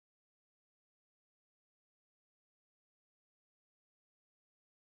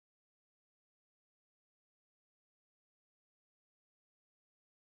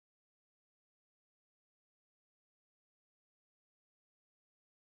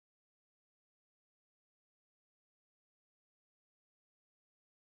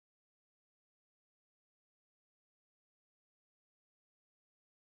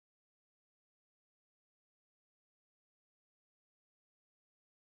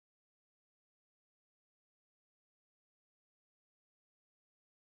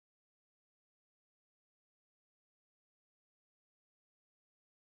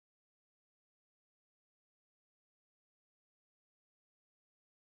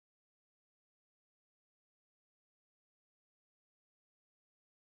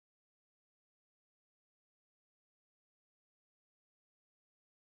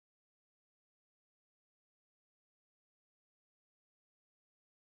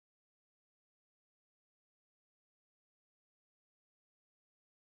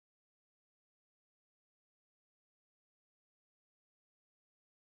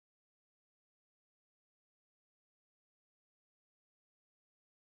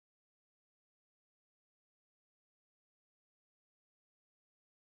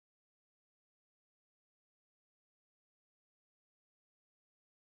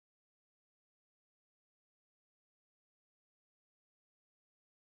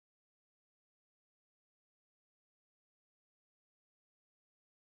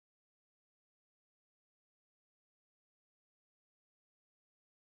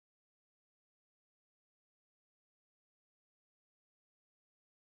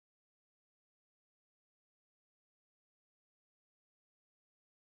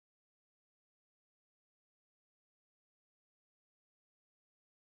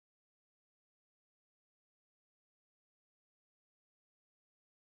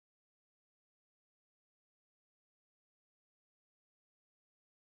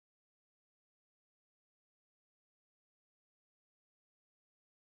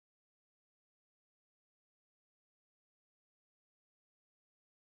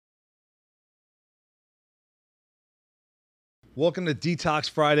Welcome to Detox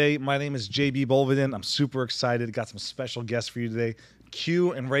Friday. My name is JB Bolvadin. I'm super excited. Got some special guests for you today.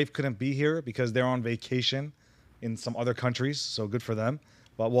 Q and Rafe couldn't be here because they're on vacation in some other countries, so good for them.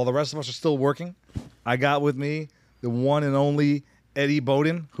 But while the rest of us are still working, I got with me the one and only Eddie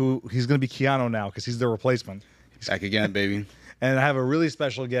Bodon, who he's going to be Keanu now because he's the replacement. Back again, baby. And I have a really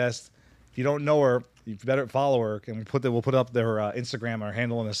special guest. If you don't know her, you better follow her, and we'll put up their Instagram or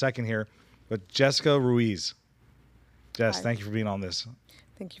handle in a second here. But Jess Ruiz. Jess, Hi. thank you for being on this.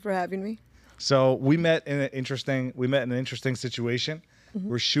 Thank you for having me. So we met in an interesting situation. Mm-hmm.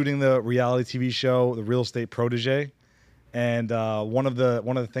 We're shooting the reality TV show, The Real Estate Protege, and one of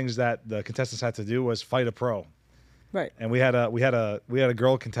the things that the contestants had to do was fight a pro. Right. And we had a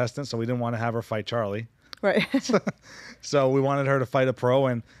girl contestant, so we didn't want to have her fight Charlie. Right. So we wanted her to fight a pro,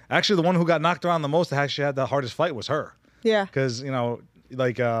 and actually the one who got knocked around the most, that actually had the hardest fight, was her. Yeah. Because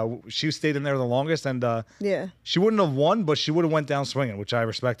she stayed in there the longest, and Yeah. she wouldn't have won, but she would have went down swinging, which I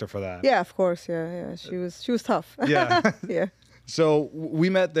respect her for that. Yeah, of course. Yeah. She was tough. Yeah. Yeah. So we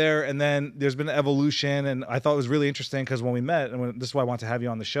met there, and then there's been an evolution, and I thought it was really interesting because when we met, and this is why I want to have you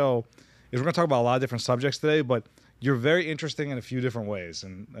on the show, is we're going to talk about a lot of different subjects today, but you're very interesting in a few different ways.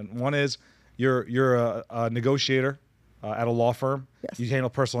 And one is you're a negotiator at a law firm. Yes. You handle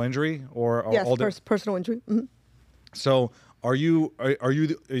personal injury or Yes, all personal injury. Mm-hmm. So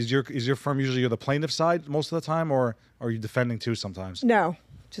is your firm usually you're the plaintiff side most of the time, or are you defending too sometimes? No,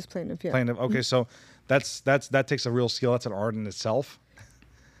 just plaintiff. Yeah. Plaintiff. Okay, so that takes a real skill. That's an art in itself.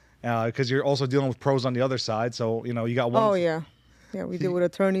 Because you're also dealing with pros on the other side. So you got one. Oh yeah. Yeah, we deal with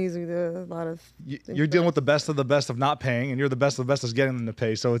attorneys. We do a lot of. You're dealing with the best of not paying, and you're the best of the best of getting them to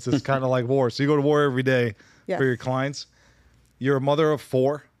pay. So it's just kind of like war. So you go to war every day for your clients. You're a mother of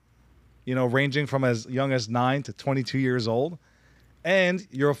 4, ranging from as young as 9 to 22 years old, and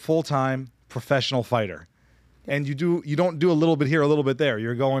you're a full-time professional fighter. And you don't do a little bit here, a little bit there.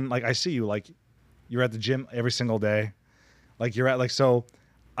 You're going, like, I see you, like, you're at the gym every single day, like you're at, like, so.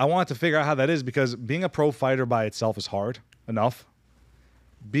 I wanted to figure out how that is, because being a pro fighter by itself is hard enough.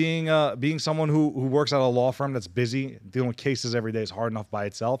 Being someone who works at a law firm that's busy, dealing with cases every day, is hard enough by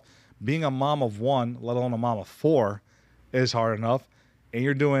itself. Being a mom of 1, let alone a mom of 4, is hard enough. And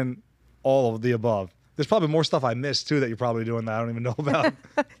you're doing all of the above. There's probably more stuff I missed too that you're probably doing that I don't even know about.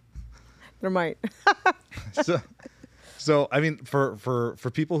 There might. So I mean, for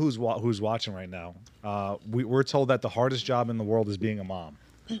people who's watching right now, we're told that the hardest job in the world is being a mom.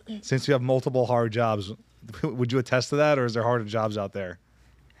 Since you have multiple hard jobs, would you attest to that, or is there harder jobs out there?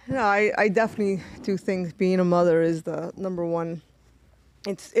 No, I definitely do think being a mother is the number one.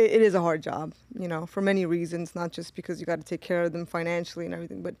 It is a hard job, for many reasons, not just because you got to take care of them financially and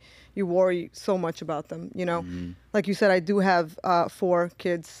everything, but you worry so much about them, Mm-hmm. Like you said, I do have 4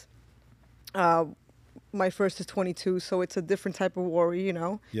 kids. My first is 22, so it's a different type of worry,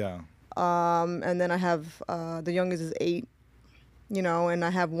 Yeah. And then I have the youngest is 8, and I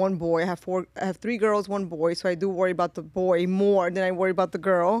have 1 boy. I have 3 girls, 1 boy, so I do worry about the boy more than I worry about the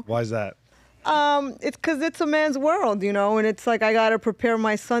girl. Why is that? It's because it's a man's world, and it's like I gotta prepare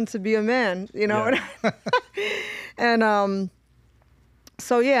my son to be a man, Yeah. And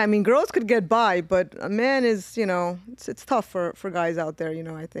so yeah, I mean, girls could get by, but a man is, it's tough for guys out there,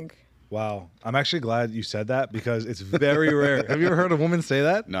 I think. Wow. I'm actually glad you said that, because it's very rare. Have you ever heard a woman say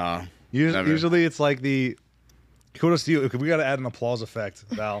that? Nah. Usually it's like the kudos to you. We got to add an applause effect,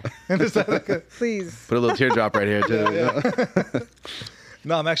 Val. Please. Put a little teardrop right here too. Yeah.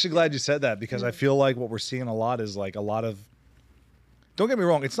 No, I'm actually glad you said that, because I feel like what we're seeing a lot is like a lot of. Don't get me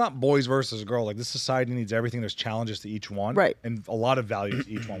wrong. It's not boys versus girl. Like, this society needs everything. There's challenges to each one, Right? And a lot of value to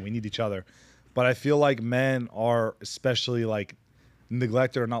each one. We need each other, but I feel like men are especially like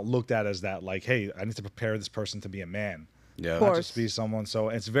neglected or not looked at as that. Like, hey, I need to prepare this person to be a man. Yeah. Of Not course. just be someone. So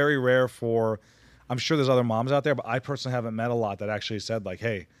it's very rare for. I'm sure there's other moms out there, but I personally haven't met a lot that actually said like,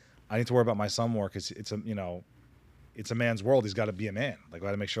 hey, I need to worry about my son more, because it's a man's world. He's got to be a man. Like, I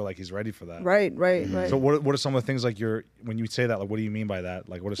got to make sure like he's ready for that. Right. So what are some of the things like when you say that, like, what do you mean by that?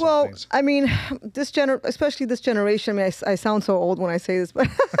 Like, what are some things? I mean, especially this generation. I mean, I sound so old when I say this, but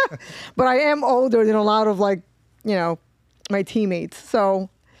but I am older than a lot of my teammates. So,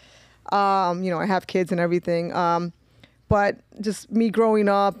 I have kids and everything. But just me growing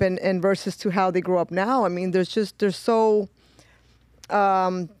up and versus to how they grow up now. I mean, there's so.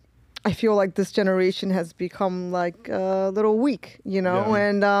 I feel like this generation has become like a little weak, Yeah.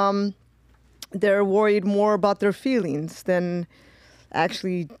 and they're worried more about their feelings than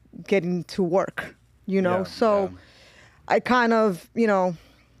actually getting to work, Yeah, So yeah. I kind of,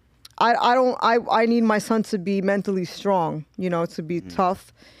 I need my son to be mentally strong, to be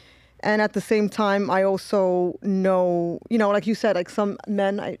tough. And at the same time, I also know, like you said, like some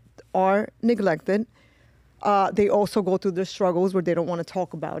men are neglected. They also go through their struggles where they don't want to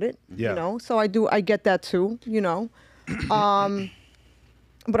talk about it. Yeah. So I get that too.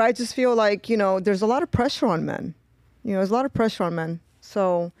 But I just feel like there's a lot of pressure on men. There's a lot of pressure on men.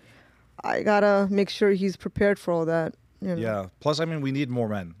 So I gotta make sure he's prepared for all that. Yeah. Plus, I mean, we need more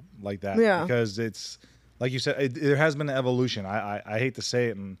men like that. Yeah. Because it's like you said, there has been an evolution. I hate to say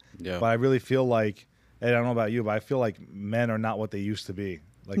it, but I really feel like, and I don't know about you, but I feel like men are not what they used to be.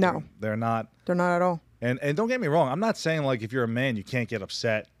 Like No. they're not. They're not at all. And don't get me wrong. I'm not saying like if you're a man, you can't get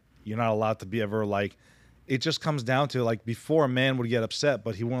upset. You're not allowed to be ever like. It just comes down to like before a man would get upset,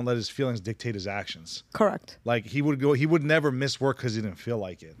 but he wouldn't let his feelings dictate his actions. Correct. Like he would never miss work because he didn't feel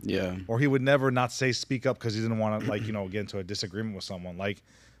like it. Yeah. Or he would never not speak up because he didn't want to like, get into a disagreement with someone. Like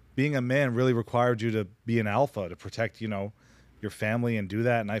being a man really required you to be an alpha to protect, your family and do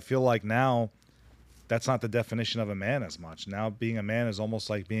that. And I feel like now that's not the definition of a man as much. Now being a man is almost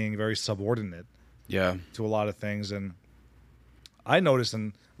like being very subordinate. Yeah. To a lot of things. And I noticed,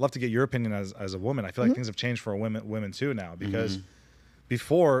 and I'd love to get your opinion as a woman. I feel like things have changed for women too now, because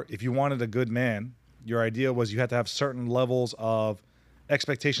before, if you wanted a good man, your idea was you had to have certain levels of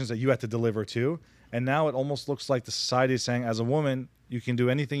expectations that you had to deliver to. And now it almost looks like the society is saying, as a woman, you can do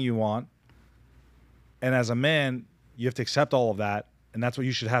anything you want. And as a man, you have to accept all of that. And that's what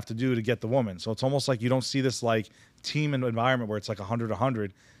you should have to do to get the woman. So it's almost like you don't see this like team and environment where it's like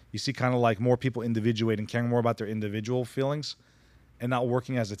 100-100. You see kind of like more people individuate and caring more about their individual feelings and not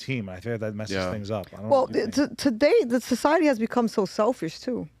working as a team. And I feel like that messes things up. I don't know what you think. Today, the society has become so selfish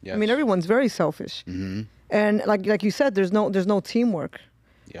too. Yes. I mean, everyone's very selfish. And like you said, there's no teamwork.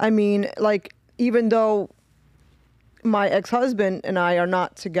 Yeah. I mean, like, even though my ex-husband and I are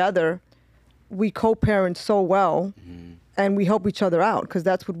not together, we co-parent so well and we help each other out because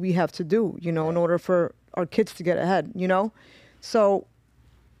that's what we have to do, in order for our kids to get ahead, So,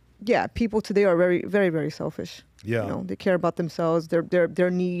 yeah, people today are very, very, very selfish. Yeah. They care about themselves, their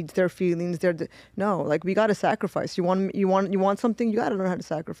needs, their feelings. No, like we got to sacrifice. You want something, you got to learn how to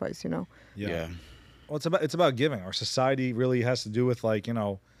sacrifice, Yeah. Well, it's about giving. Our society really has to do with like,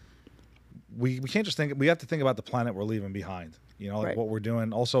 we can't just think, we have to think about the planet we're leaving behind, like Right. what we're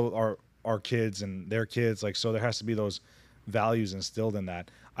doing. Also our kids and their kids, like, so there has to be those values instilled in that.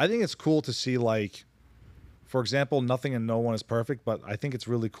 I think it's cool to see, like, for example, nothing and no one is perfect, but I think it's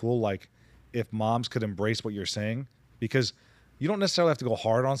really cool, like, if moms could embrace what you're saying, because you don't necessarily have to go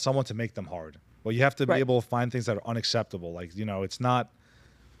hard on someone to make them hard. Well, you have to be able to find things that are unacceptable. Like, it's not,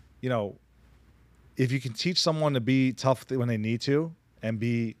 if you can teach someone to be tough when they need to and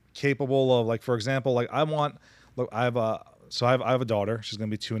be capable of, like, for example, like I have a daughter. She's going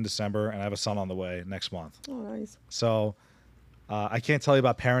to be 2 in December, and I have a son on the way next month. Oh, nice. So I can't tell you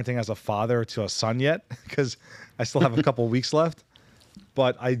about parenting as a father to a son yet because I still have a couple weeks left.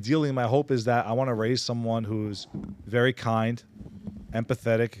 But ideally, my hope is that I want to raise someone who's very kind,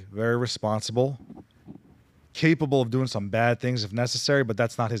 empathetic, very responsible, capable of doing some bad things if necessary, but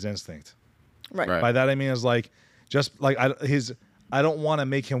that's not his instinct. Right. By that I mean is like, just like I don't want to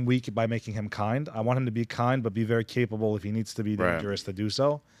make him weak by making him kind. I want him to be kind, but be very capable if he needs to be dangerous to do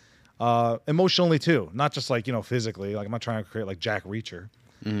so. Emotionally too, not just like, physically. Like I'm not trying to create like Jack Reacher,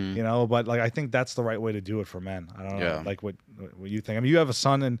 but like I think that's the right way to do it for men. I don't know, like what you think. I mean, you have a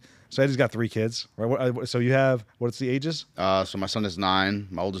son, and so Eddie's got 3 kids, right? So you have, what's the ages? So my son is 9,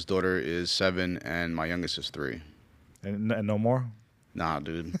 my oldest daughter is 7, and my youngest is 3. And no more? Nah,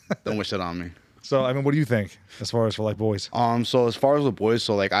 dude, don't wish that on me. So I mean, what do you think as far as for like boys? So as far as the boys,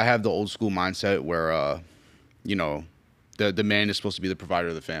 so like I have the old school mindset where, the man is supposed to be the provider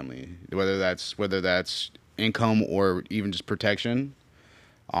of the family, whether that's income or even just protection.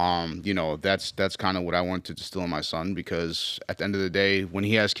 That's kind of what I want to instill in my son, because at the end of the day, when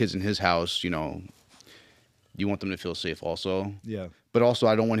he has kids in his house, you want them to feel safe also. Yeah. But also,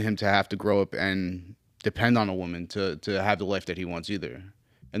 I don't want him to have to grow up and depend on a woman to have the life that he wants either.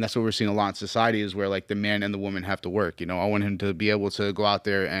 And that's what we're seeing a lot in society, is where like the man and the woman have to work. I want him to be able to go out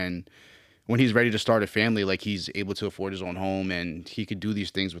there, and when he's ready to start a family, like he's able to afford his own home and he could do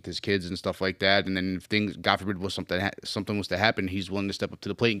these things with his kids and stuff like that. And then if things, God forbid, was something was to happen, he's willing to step up to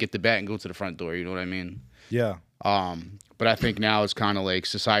the plate and get the bat and go to the front door. You know what I mean? Yeah. But I think now it's kind of like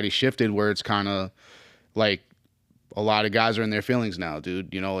society shifted, where it's kind of like a lot of guys are in their feelings now,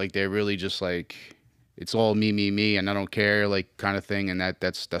 dude. Like they're really just like, it's all me, and I don't care, like, kind of thing. And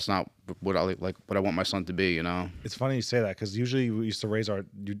that's not what I like what I want my son to be, It's funny you say that, because usually you used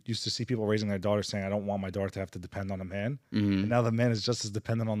to see people raising their daughters saying, I don't want my daughter to have to depend on a man. And now the man is just as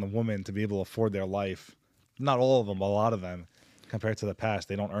dependent on the woman to be able to afford their life. Not all of them, but a lot of them. compared to the past.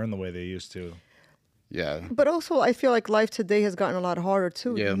 They don't earn the way they used to. Yeah. But also, I feel like life today has gotten a lot harder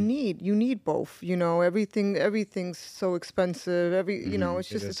too. Yeah. You need both. You know, everything's so expensive. You know,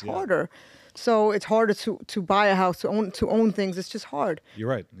 it's harder. So it's harder to buy a house, to own things. It's just hard. You're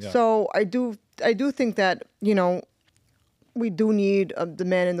right. Yeah. So I do think that, you know, we do need the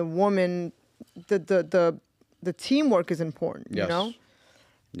man and the woman. The teamwork is important. Yes. You know.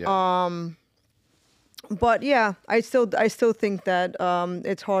 Yeah. But yeah, I still think that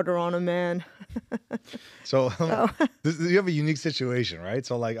it's harder on a man. So you have a unique situation, right?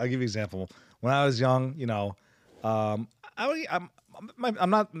 So like, I'll give you an example. When I was young, you know, I'm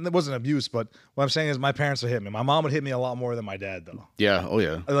not. It wasn't abuse, but what I'm saying is my parents would hit me. My mom would hit me a lot more than my dad, though. Yeah. Oh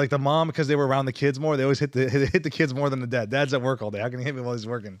yeah. Like the mom, because they were around the kids more, they always hit the kids more than the dad. Dad's at work all day. How can he hit me while he's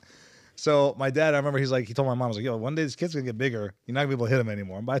working? So my dad, I remember he told my mom, I was like, yo, one day this kid's gonna get bigger. You're not gonna be able to hit him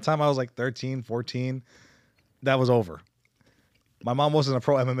anymore. And by the time I was like 13, 14, that was over. My mom wasn't a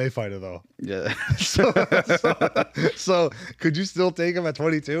pro MMA fighter though. Yeah. So could you still take him at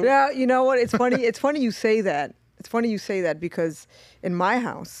 22? Yeah, you know what? It's funny. It's funny you say that. It's funny you say that because in my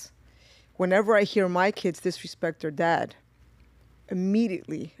house, whenever I hear my kids disrespect their dad,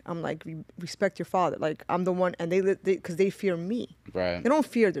 immediately I'm like, respect your father. Like I'm the one, and because they fear me. Right. They don't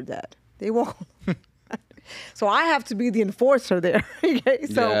fear their dad. They won't. So I have to be the enforcer there. Okay?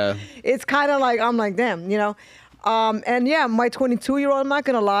 So it's kind of like I'm like, damn, you know. And yeah, my 22-year-old, I'm not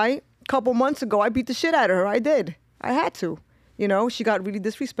gonna lie. A couple months ago, I beat the shit out of her. I did. I had to. You know, she got really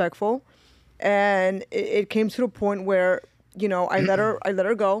disrespectful, and it came to the point where, you know, I let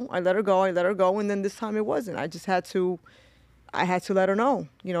her go, and then this time it wasn't. I just had to. I had to let her know.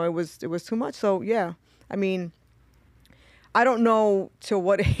 You know, it was too much. So yeah, I mean, I don't know till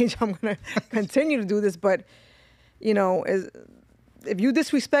what age I'm gonna continue to do this, but you know, if you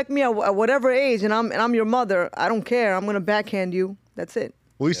disrespect me at whatever age, and I'm your mother, I don't care. I'm gonna backhand you. That's it.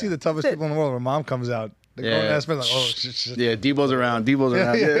 Well, you see the toughest people in the world when mom comes out. The grown ass man like, oh shit. Yeah, Debo's around.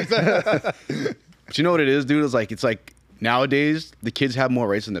 Yeah. But you know what it is, dude? It's like nowadays the kids have more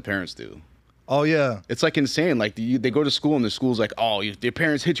rights than the parents do. Oh yeah. It's like insane. Like they go to school and the school's like, oh, if their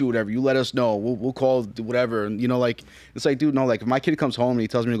parents hit you, whatever, you let us know. We'll call whatever. And you know, like it's like, dude, no, like if my kid comes home and he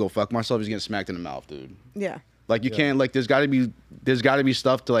tells me to go fuck myself, he's getting smacked in the mouth, dude. Yeah. Like you can't, like there's gotta be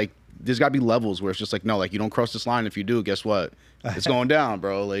stuff to like, there's gotta be levels where it's just like, no, like you don't cross this line. If you do, guess what? It's going down,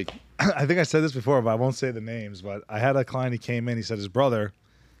 bro. Like I think I said this before, but I won't say the names. But I had a client, he came in, he said his brother,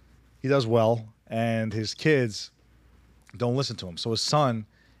 he does well, and his kids don't listen to him. So his son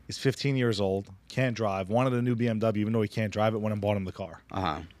is 15 years old, can't drive, wanted a new BMW, even though he can't drive it, went and bought him the car.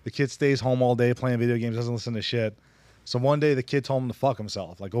 The kid stays home all day playing video games, doesn't listen to shit. So one day the kid told him to fuck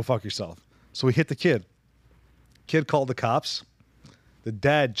himself, like, go fuck yourself. So he hit the kid. Kid called the cops. The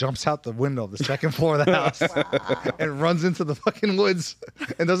dad jumps out the window of the second floor of the house and runs into the fucking woods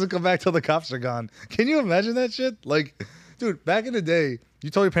and doesn't come back till the cops are gone. Can you imagine that shit? Like, dude, back in the day,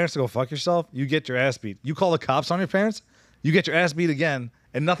 you told your parents to go fuck yourself, you get your ass beat. You call the cops on your parents, you get your ass beat again,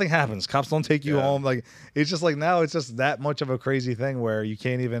 and nothing happens. Cops don't take you home. Like, it's just like now it's just that much of a crazy thing where you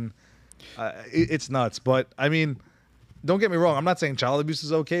can't even, it's nuts. But I mean, don't get me wrong. I'm not saying child abuse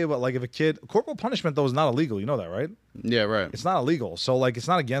is okay, but like if a kid, corporal punishment though is not illegal. You know that, right? Yeah, right. It's not illegal. So like it's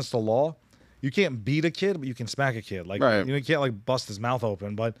not against the law. You can't beat a kid, but you can smack a kid. Like you know, you can't like bust his mouth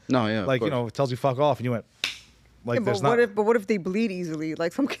open, but like you know, it tells you fuck off, and you went like there's not. But what if they bleed easily?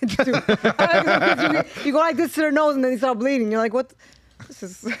 Like some kids do. You go like this to their nose, and then they start bleeding. You're like, what? This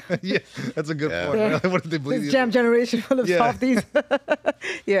is yeah, that's a good point. Yeah. Right? What if they bleed? This jam generation full of softies.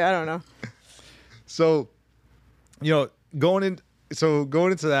 Yeah, I don't know. So, you know, going into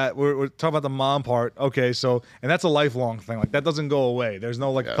that, we're talking about the mom part. Okay, so, and that's a lifelong thing. Like that doesn't go away. There's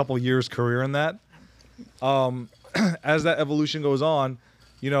no like a couple years career in that. As that evolution goes on,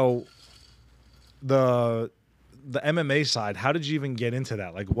 you know, the MMA side, how did you even get into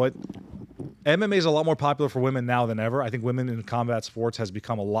that? Like what, MMA is a lot more popular for women now than ever. I think women in combat sports has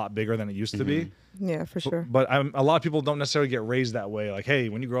become a lot bigger than it used to be. Yeah, for sure. But a lot of people don't necessarily get raised that way. Like, hey,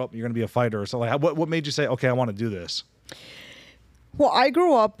 when you grow up, you're going to be a fighter or something. Like, what made you say, okay, I want to do this? Well, I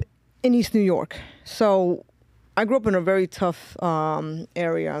grew up in East New York. So I grew up in a very tough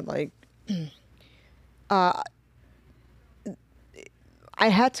area. Like, I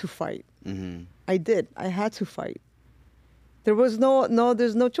had to fight. I did. I had to fight. There was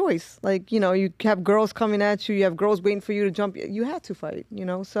there's no choice. Like, you know, you have girls coming at you. You have girls waiting for you to jump. You had to fight, you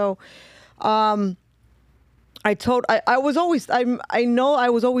know? So, I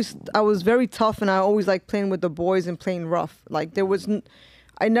was very tough, and I always liked playing with the boys and playing rough. Like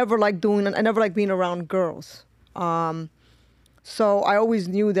I never liked being around girls. So I always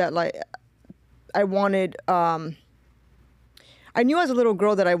knew that like I wanted I knew as a little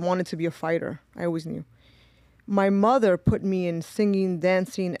girl that I wanted to be a fighter. I always knew. My mother put me in singing,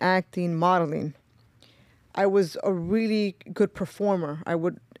 dancing, acting, modeling. I was a really good performer.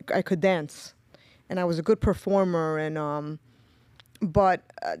 I could dance, and I was a good performer. And but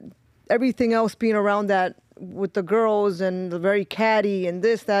everything else being around that with the girls and the very catty and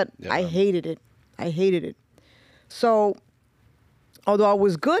this, that, yeah. I hated it. I hated it. So although I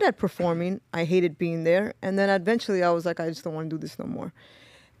was good at performing, I hated being there. And then eventually I was like, I just don't want to do this no more.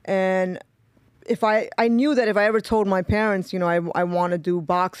 And if I knew that if I ever told my parents, I want to do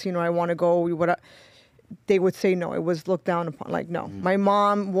boxing or I want to go, they would say no. It was looked down upon. Like, no. My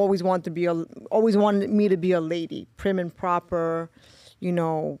mom always wanted me to be a lady, prim and proper,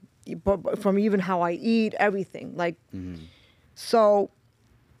 but from even how I eat, everything. Like, so,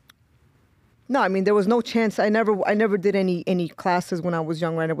 no, I mean, there was no chance. I never did any classes when I was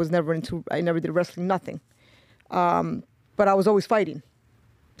younger, and I never did wrestling, nothing. But I was always fighting.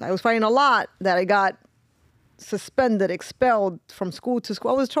 I was fighting a lot that I got suspended, expelled from school to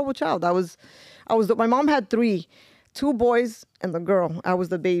school. I was a troubled child. My mom had 2 boys and the girl. I was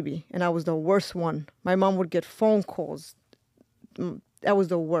the baby, and I was the worst one. My mom would get phone calls. That was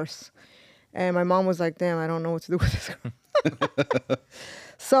the worst. And my mom was like, damn, I don't know what to do with this.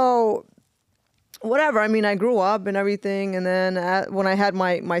 So, whatever. I mean, I grew up and everything. And then when I had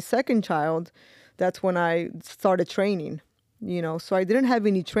my second child, that's when I started training, So I didn't have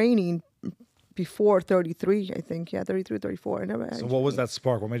any training before 33, I think. Yeah, 33, 34. I never had. So what was that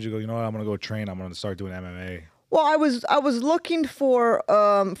spark? What made you go, you know what, I'm going to go train. I'm going to start doing MMA. Well, I was looking for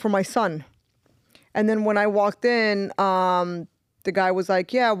my son. And then when I walked in, the guy was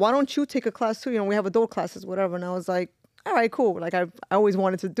like, yeah, why don't you take a class too? We have adult classes, whatever. And I was like, all right, cool. Like, I always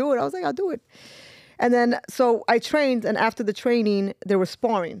wanted to do it. I was like, I'll do it. And then, so I trained, and after the training, there was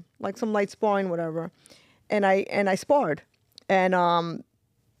sparring, like some light sparring, whatever. And I sparred. And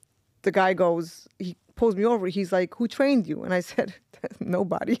the guy he pulls me over. He's like, who trained you? And I said,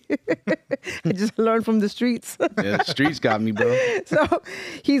 nobody. I just learned from the streets. Yeah, the streets got me, bro. So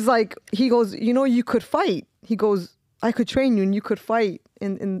he goes, you could fight. He goes, I could train you and you could fight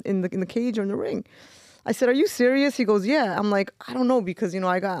in the cage or in the ring. I said, are you serious? He goes, yeah. I'm like, I don't know, because,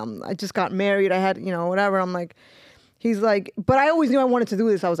 I just got married. I had, whatever. I'm like, he's like, but I always knew I wanted to do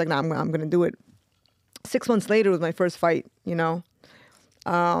this. I was like, nah, I'm going to do it. 6 months later was my first fight, Yeah,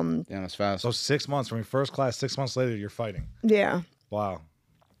 that's fast. So 6 months from your first class, 6 months later, you're fighting. Yeah. Wow.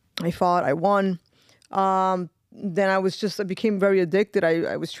 I fought, I won. Then I became very addicted.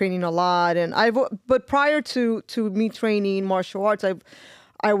 I was training a lot, but prior to me training martial arts,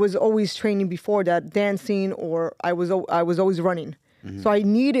 I was always training before that, dancing, or I was always running. Mm-hmm. So I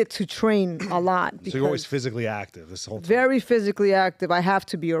needed to train a lot. So you're always physically active this whole time. Very physically active. I have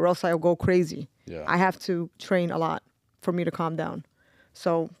to be, or else I'll go crazy. Yeah. I have to train a lot for me to calm down.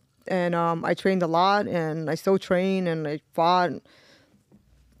 So, and I trained a lot, and I still train, and I fought.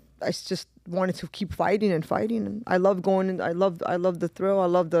 I just wanted to keep fighting and fighting, and I love going. And I love the thrill. I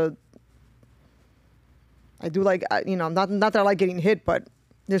love I do like, not that I like getting hit, but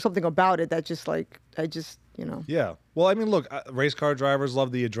there's something about it that just like Yeah. Well, I mean, look, race car drivers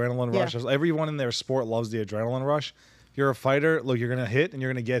love the adrenaline rush. Everyone in their sport loves the adrenaline rush. If you're a fighter, look, you're gonna hit and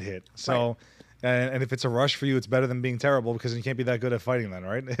you're gonna get hit. So. Right. And if it's a rush for you, it's better than being terrible, because you can't be that good at fighting then,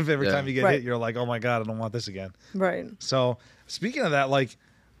 right? If every time you get hit, you're like, oh my God, I don't want this again. Right. So speaking of that, like,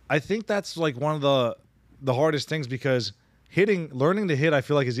 I think that's like one of the hardest things, because learning to hit, I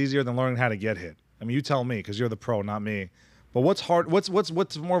feel like, is easier than learning how to get hit. I mean, you tell me, because you're the pro, not me. But what's hard? What's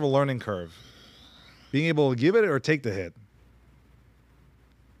more of a learning curve? Being able to give it or take the hit?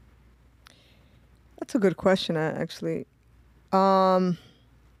 That's a good question, actually.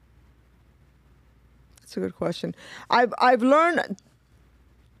 That's a good question. I've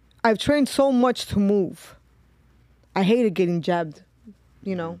trained so much to move. I hated getting jabbed,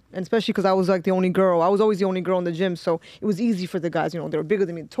 and especially because I was like the only girl. I was always the only girl in the gym, so it was easy for the guys. They were bigger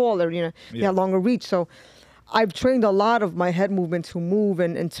than me, taller, they had longer reach. So I've trained a lot of my head movement to move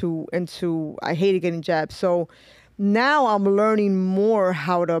and to I hated getting jabbed. So now I'm learning more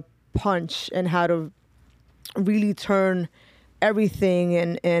how to punch and how to really turn everything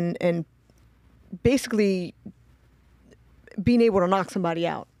and basically being able to knock somebody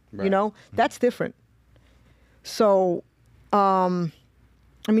out, that's different. So, I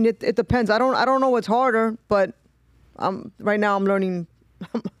mean, it depends. I don't know what's harder, but right now I'm learning.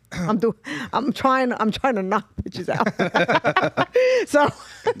 I'm trying to knock bitches out. So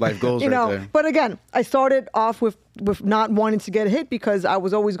life goals, right there. But again, I started off with not wanting to get hit because I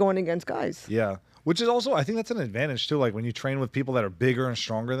was always going against guys. Yeah, which is also, I think that's an advantage too. Like when you train with people that are bigger and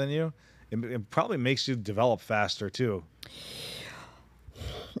stronger than you, it probably makes you develop faster too.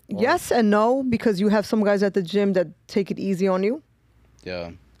 Yes and no, because you have some guys at the gym that take it easy on you.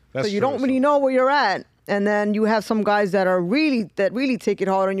 Yeah. So you don't really know where you're at. And then you have some guys that really take it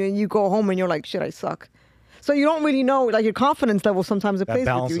hard on you, and you go home and you're like, shit, I suck. So you don't really know, like your confidence level sometimes it plays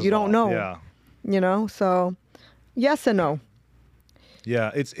with you. You don't know. Yeah. You know, so yes and no.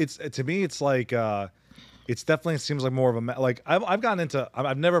 Yeah, it's to me it's like it's definitely seems like more of a like I've gotten into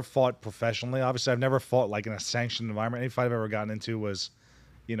I've never fought professionally. Obviously, I've never fought like in a sanctioned environment. Any fight I've ever gotten into was,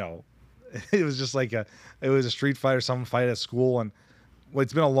 you know, it was just like it was a street fight or some fight at school, and well,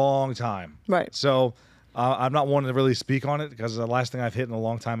 it's been a long time. Right. So I'm not one to really speak on it because the last thing I've hit in a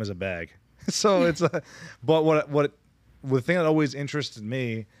long time is a bag. So it's but what the thing that always interested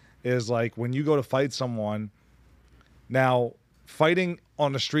me is like when you go to fight someone. Now, fighting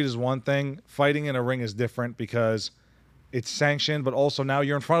on the street is one thing. Fighting in a ring is different because it's sanctioned, but also now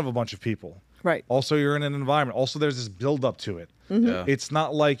you're in front of a bunch of people. Right. Also, you're in an environment. Also, there's this build up to it. Mm-hmm. Yeah. It's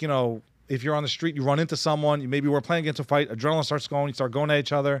not like, you know, if you're on the street, you run into someone, maybe we're playing against a fight, adrenaline starts going, you start going at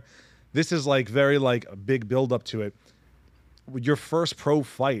each other. This is like very like a big build up to it. Your first pro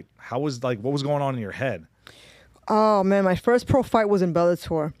fight, what was going on in your head? Oh man, my first pro fight was in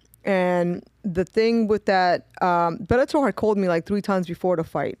Bellator. And the thing with that, Bellator had called me like 3 times before the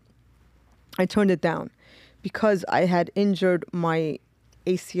fight. I turned it down because I had injured my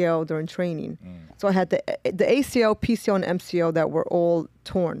ACL during training. So I had the ACL, PCL, and MCL that were all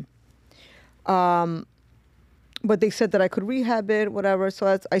torn. But they said that I could rehab it, whatever.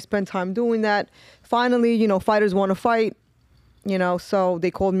 So I spent time doing that. Finally, you know, fighters want to fight, you know, so they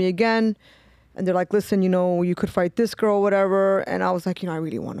called me again. And they're like, listen, you know, you could fight this girl, whatever. And I was like, you know, I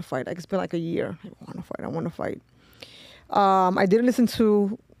really want to fight. Like, it's been like a year. I want to fight. I didn't listen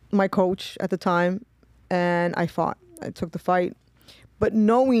to my coach at the time, and I fought. I took the fight. But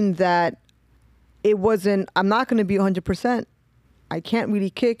knowing that I'm not going to be 100%. I can't really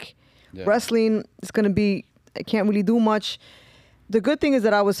kick. Yeah. Wrestling is going to be, I can't really do much. The good thing is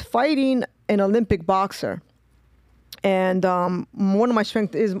that I was fighting an Olympic boxer. And one of my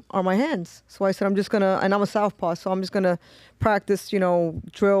strengths are my hands. So I said, I'm just going to, and I'm a southpaw, so I'm just going to practice, you know,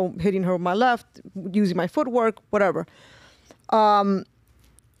 drill, hitting her with my left, using my footwork, whatever.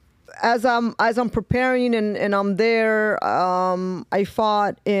 As I'm preparing and I'm there, I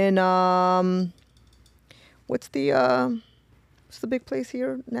fought in, what's the big place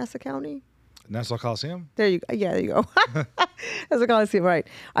here, Nassau County? Nassau Coliseum? There you go. Yeah, there you go. Nassau Coliseum, right.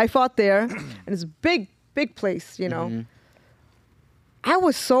 I fought there, and it's big place, you know. Mm-hmm. I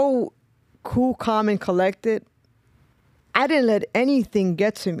was so cool, calm, and collected. I didn't let anything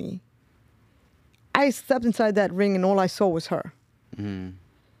get to me. I stepped inside that ring and all I saw was her. Mm-hmm.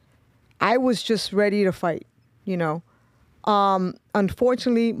 I was just ready to fight, you know.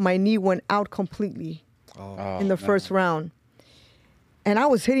 Unfortunately, my knee went out completely in the first round. And I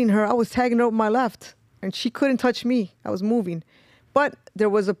was hitting her. I was tagging her with my left. And she couldn't touch me. I was moving. But there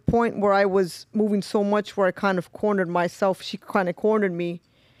was a point where I was moving so much where I kind of cornered myself. She kind of cornered me.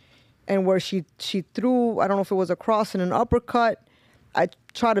 And where she threw, I don't know if it was a cross and an uppercut. I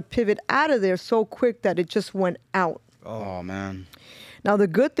tried to pivot out of there so quick that it just went out. Oh, man. Now, the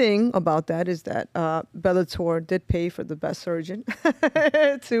good thing about that is that Bellator did pay for the best surgeon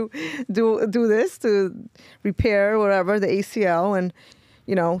to do this, to repair whatever, the ACL. And,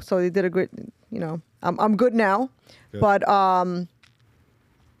 you know, so they did a great, you know, I'm good now. Good.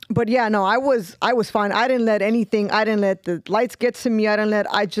 But yeah, no, I was fine. I didn't let the lights get to me.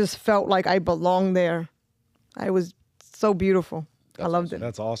 I just felt like I belonged there. I was so beautiful. I loved it.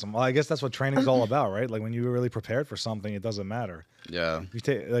 That's awesome. Well, I guess that's what training's all about, right? Like when you're really prepared for something, it doesn't matter. Yeah. You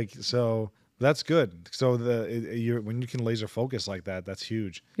take so that's good. So when you can laser focus like that, that's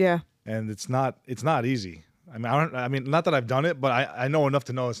huge. Yeah. And it's not easy. I mean, not that I've done it, but I know enough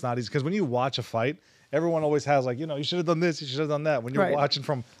to know it's not easy. Because when you watch a fight, everyone always has like, you know, you should have done this, you should have done that. When you're watching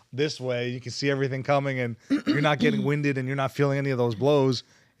from this way, you can see everything coming, and you're not getting winded, and you're not feeling any of those blows.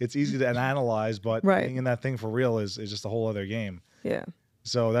 It's easy to analyze, but being in that thing for real is just a whole other game. Yeah.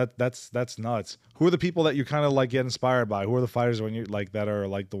 So that's nuts. Who are the people that you kind of like get inspired by? Who are the fighters when you like that are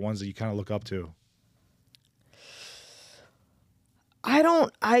like the ones that you kind of look up to? I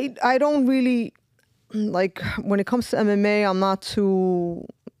don't really like when it comes to MMA.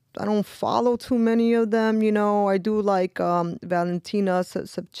 I don't follow too many of them. You know, I do like Valentina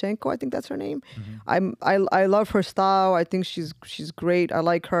Shevchenko. I think that's her name. Mm-hmm. I love her style. I think she's great. I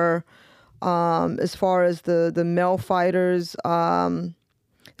like her. As far as the male fighters,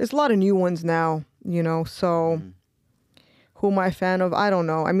 there's a lot of new ones now, you know, so who am I a fan of? I don't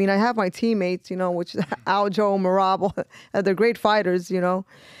know. I mean, I have my teammates, you know, which is Aljo, Marable, they're great fighters, you know,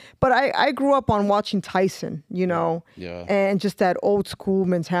 But I grew up on watching Tyson, you know, and just that old school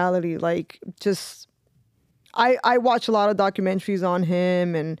mentality. Like, just I watch a lot of documentaries on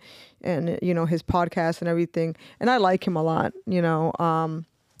him and you know, his podcast and everything, and I like him a lot. You know,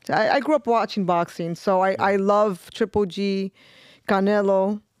 I grew up watching boxing, so I love Triple G,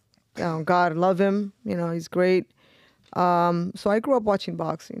 Canelo. Oh God, I love him. You know, he's great. So I grew up watching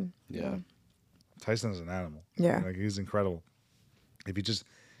boxing. Yeah. Tyson is an animal. Yeah. Like, he's incredible. If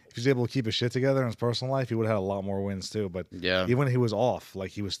he's able to keep his shit together in his personal life, he would have had a lot more wins too. But even when he was off,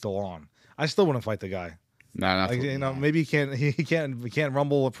 like, he was still on. I still wouldn't fight the guy. Nah, like, you know, maybe he can't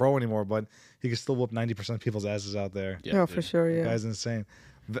rumble a pro anymore, but he can still whoop 90% of people's asses out there. Yeah, for sure. Yeah. The guy's insane.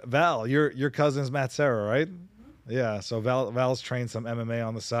 Val, your cousin's Matt Serra, right? Yeah. So Val's trained some MMA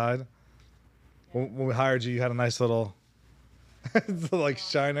on the side. When we hired you, you had a nice little like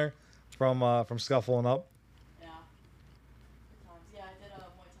shiner from scuffling up. Yeah. Yeah, I did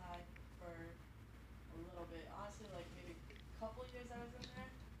Muay Thai for a little bit. Honestly, like maybe a couple years I was in there,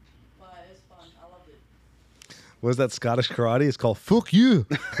 but it was fun. I loved it. What is that Scottish karate? It's called "fuck you."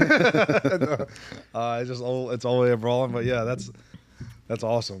 It's all the way brawling, but yeah, that's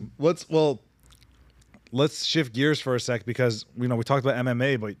awesome. Let's shift gears for a sec, because we talked about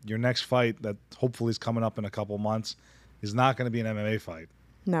MMA, but your next fight that hopefully is coming up in a couple months is not going to be an MMA fight.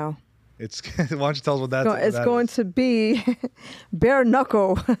 No. It's why don't you tell us what that is? It's going to be bare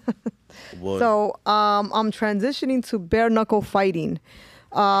knuckle. So I'm transitioning to bare knuckle fighting.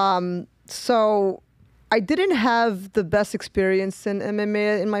 So I didn't have the best experience in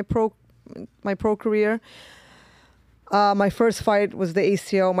MMA in my pro career. My first fight was the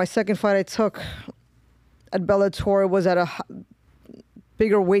ACL. My second fight I took at Bellator was at a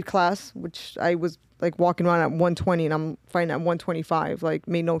bigger weight class, which I was like walking around at 120 and I'm fighting at 125. Like,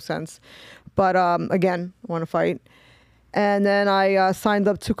 made no sense. But again, I want to fight. And then I signed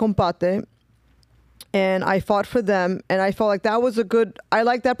up to Combate and I fought for them. And I felt like that was I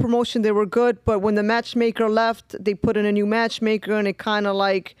liked that promotion. They were good. But when the matchmaker left, they put in a new matchmaker and it kind of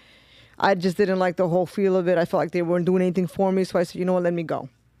like, I just didn't like the whole feel of it. I felt like they weren't doing anything for me. So I said, you know what, let me go,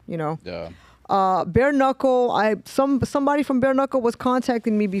 you know? Yeah. Bare knuckle, somebody from bare knuckle was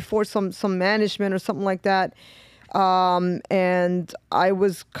contacting me before, some management or something like that, and I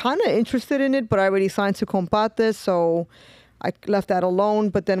was kind of interested in it, but I already signed to Combate, so I left that alone.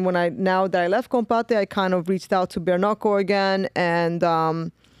 But then now that I left Combate, I kind of reached out to bare knuckle again, and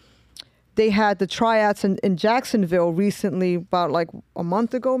they had the tryouts in Jacksonville recently, about like a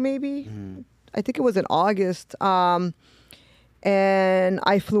month ago maybe. I think it was in August. And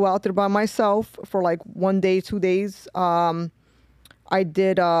I flew out there by myself for like 1 day, 2 days. I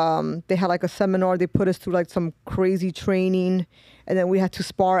did, they had like a seminar. They put us through like some crazy training, and then we had to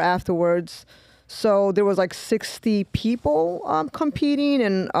spar afterwards. So there was like 60 people competing,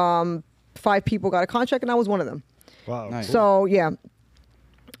 and 5 people got a contract, and I was one of them. Wow. Nice. So yeah.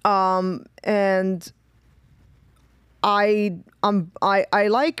 And I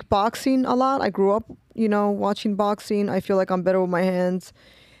like boxing a lot. I grew up, watching boxing. I feel like I'm better with my hands,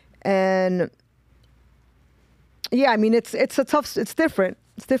 and yeah, I mean it's different.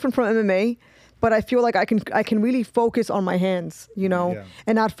 It's different from MMA, but I feel like I can really focus on my hands, and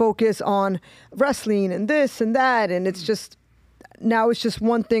not focus on wrestling and this and that. And it's just now it's just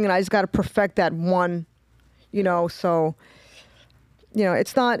one thing, and I just got to perfect that one, So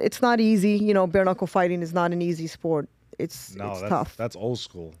it's not easy. Bare knuckle fighting is not an easy sport. It's tough. That's old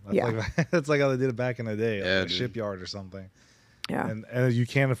school. That's like how they did it back in the day, like a shipyard or something. Yeah. And you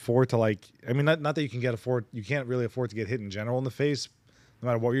can't afford to not that you can't really afford to get hit in general in the face, no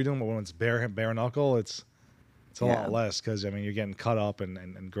matter what you're doing. But when it's bare knuckle, it's a lot less, because you're getting cut up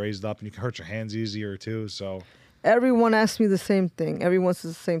and grazed up, and you can hurt your hands easier too. So everyone asks me the same thing. Everyone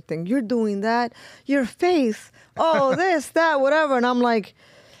says the same thing. You're doing that. Your face. Oh, this, that, whatever. And I'm like,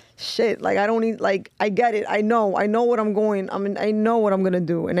 shit, like I don't need, like, I get it. I know what I'm going. I know what I'm going to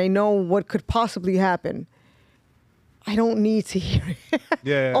do, and I know what could possibly happen. I don't need to hear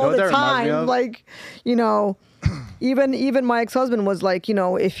it all the time. Like, even my ex-husband was like,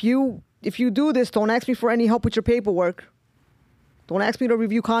 if you do this, don't ask me for any help with your paperwork. Don't ask me to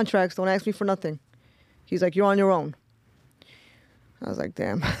review contracts. Don't ask me for nothing. He's like, you're on your own. I was like,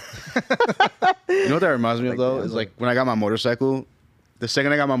 damn. You know what that reminds me of, though? Is like when I got my motorcycle. The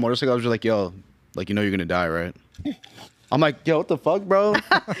second I got my motorcycle, I was just like, yo, like, you're going to die, right? I'm like, yo, what the fuck, bro?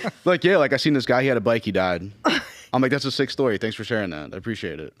 Like, yeah, like I seen this guy, he had a bike, he died. I'm like, that's a sick story. Thanks for sharing that. I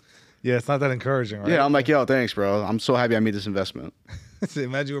appreciate it. Yeah, it's not that encouraging, right? Yeah, I'm like, yo, thanks, bro. I'm so happy I made this investment.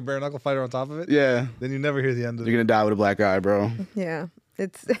 Imagine you're a bare knuckle fighter on top of it. Yeah. Then you never hear the end of it. You're going to die with a black eye, bro. Yeah.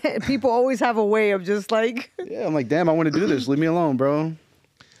 It's people always have a way of just like. Yeah, I'm like, damn, I want to do this. Leave me alone, bro.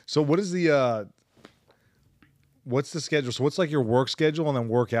 So what is the what's the schedule? So what's like your work schedule and then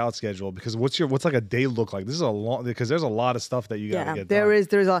workout schedule? Because what's like a day look like? This is a long, because there's a lot of stuff that you gotta get done.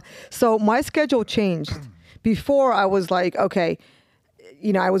 There's a, so my schedule changed. Before I was like, okay,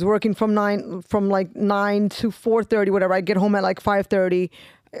 you know, I was working from 9 to 4:30, whatever. I get home at like 5:30.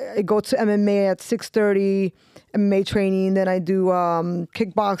 I go to MMA at 6:30, MMA training. Then I do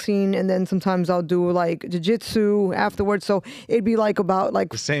kickboxing, and then sometimes I'll do like jiu-jitsu afterwards. So it'd be like about like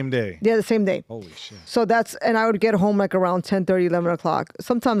The same day. Yeah, the same day. Holy shit. So and I would get home like around 10:30, 11 o'clock.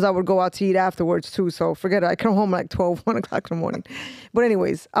 Sometimes I would go out to eat afterwards too. So forget it. I come home like 12, 1 o'clock in the morning. But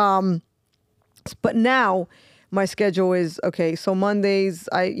anyways, but now my schedule is, okay, so Mondays,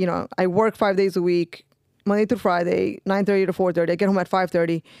 I work 5 days a week, Monday through Friday, 9:30 to 4:30. I get home at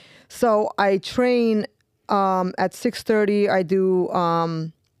 5:30. So I train at 6:30.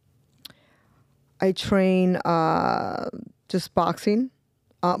 I train just boxing.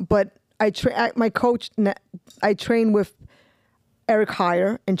 But I train with Eric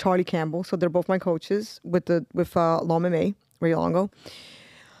Heyer and Charlie Campbell. So they're both my coaches with Law MMA, Ray Longo.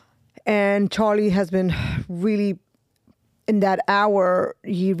 And Charlie has been really, in that hour,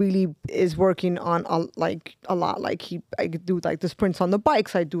 he really is working on a lot. Like I do like the sprints on the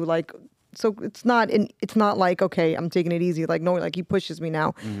bikes. I do like, so it's not like, okay, I'm taking it easy. Like, no, like he pushes me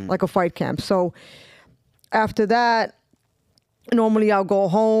now, like a fight camp. So after that, normally I'll go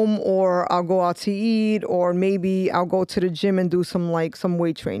home or I'll go out to eat, or maybe I'll go to the gym and do some weight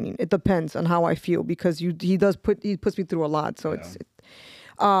training. It depends on how I feel, because he puts me through a lot. So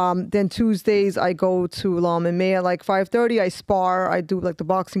then Tuesdays I go to Law MMA at like 5:30. I spar. I do like the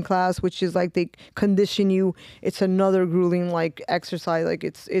boxing class, which is like they condition you. It's another grueling like exercise. Like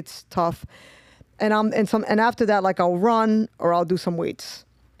it's tough. And after that, like I'll run or I'll do some weights.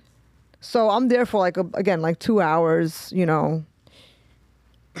 So I'm there for like 2 hours, you know.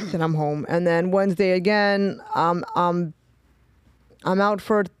 Then I'm home. And then Wednesday again, I'm out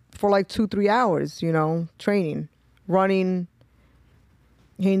for like 2-3 hours, you know, training, running,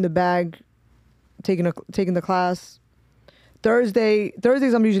 hitting the bag, taking the class.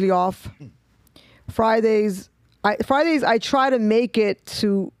 Thursdays I'm usually off. Fridays I try to make it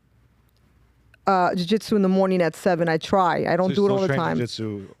to jiu-jitsu in the morning at 7. I try. I don't do it all the time.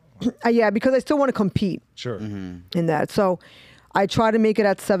 Jiu-jitsu. Yeah, because I still want to compete. Sure. In that. So I try to make it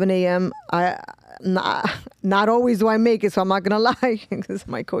at 7 a.m. Not always do I make it, so I'm not gonna lie, because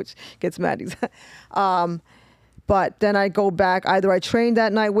my coach gets mad. But then I go back. Either I train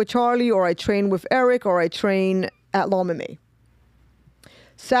that night with Charlie, or I train with Eric, or I train at Law MMA.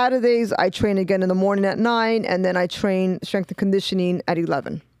 Saturdays I train again in the morning at 9, and then I train strength and conditioning at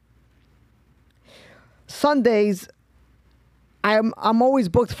 11. Sundays, I'm always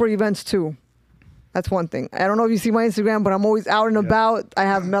booked for events too. That's one thing. I don't know if you see my Instagram, but I'm always out and about. I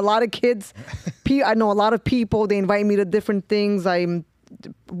have a lot of kids. I know a lot of people. They invite me to different things. I'm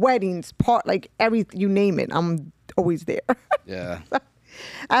weddings, you name it. I'm always there. Yeah.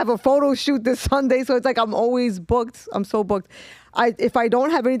 I have a photo shoot this Sunday, so it's like I'm always booked. I'm so booked. If I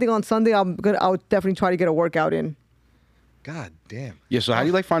don't have anything on Sunday, I'll definitely try to get a workout in. God damn. Yeah. So how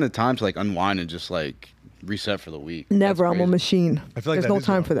do you find the time to unwind and just reset for the week? Never. I'm a machine. I feel like there's no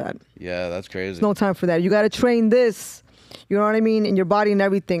time for that. Yeah, that's crazy. There's no time for that. You got to train this. You know what I mean? In your body and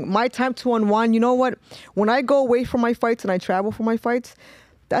everything. My time to unwind, you know what? When I go away from my fights and I travel for my fights,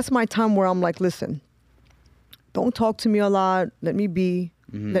 that's my time where I'm like, listen, don't talk to me a lot. Let me be.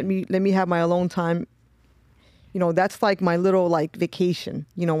 Mm-hmm. Let me have my alone time. You know, that's like my little vacation,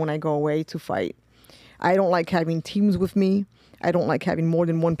 you know, when I go away to fight. I don't like having teams with me. I don't like having more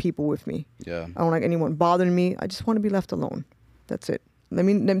than one people with me. Yeah. I don't like anyone bothering me. I just want to be left alone. That's it. Let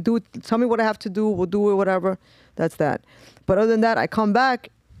me do it. Tell me what I have to do. We'll do it, whatever. That's that. But other than that, I come back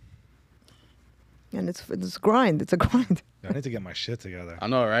and it's a grind. It's a grind. I need to get my shit together. I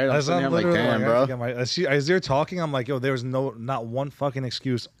know, right? I'm sitting here like, damn, bro. As you're talking, I'm like, yo, there's not one fucking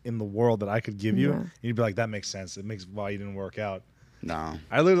excuse in the world that I could give you. Yeah. You'd be like, that makes sense. It makes why you didn't work out. No.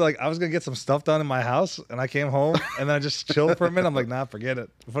 I literally I was gonna get some stuff done in my house, and I came home and then I just chilled for a minute. I'm like, nah, forget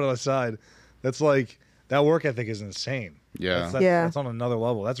it. Put it aside. That's that work ethic is insane. Yeah. That's on another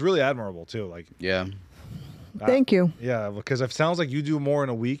level. That's really admirable too. Yeah. Thank you. Yeah, because it sounds like you do more in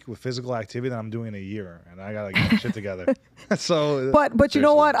a week with physical activity than I'm doing in a year, and I gotta get my shit together. So, but you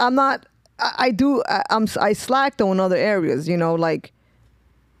know what? I'm not. I slack though in other areas. You know,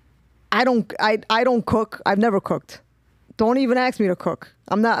 I don't cook. I've never cooked. Don't even ask me to cook.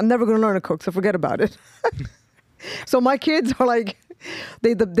 I'm never gonna learn to cook. So forget about it. So my kids are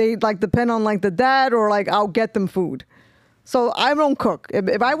they depend on the dad, or I'll get them food. So I don't cook.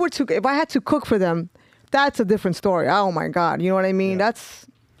 If I had to cook for them, that's a different story. Oh my God. You know what I mean? Yeah.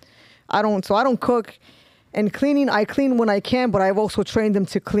 I don't cook. And cleaning, I clean when I can, but I've also trained them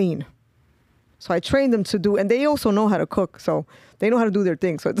to clean. So I trained them to do, and they also know how to cook, so they know how to do their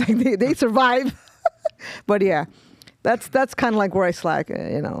thing. So it's like they survive. But yeah, that's kind of like where I slack,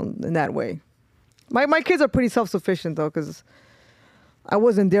 in that way. My kids are pretty self-sufficient though, because I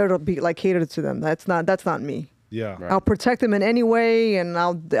wasn't there to be like catered to them. That's not me. Yeah. Right. I'll protect them in any way, and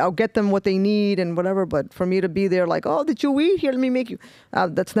I'll get them what they need and whatever. But for me to be there, like, oh, did you eat? Here, let me make you.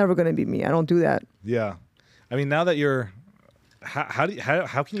 That's never going to be me. I don't do that. Yeah. I mean, now that you're, how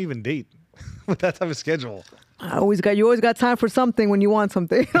can you even date with that type of schedule? You always got time for something when you want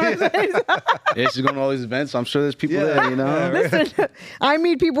something. Yeah, she's going to all these events. So I'm sure there's people there, you know. Yeah, right. Listen, I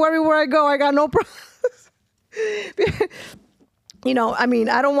meet people everywhere I go. I got no problems. I mean,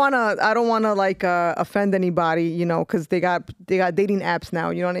 I don't wanna like offend anybody, because they got dating apps now.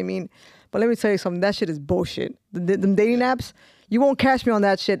 You know what I mean? But let me tell you something. That shit is bullshit. Them dating apps, you won't catch me on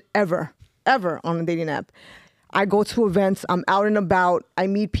that shit ever on a dating app. I go to events. I'm out and about. I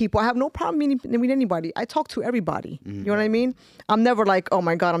meet people. I have no problem meeting anybody. I talk to everybody. Mm-hmm. You know what I mean? I'm never like, oh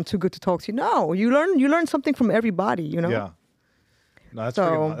my God, I'm too good to talk to you. No, you learn something from everybody. You know? Yeah. No, that's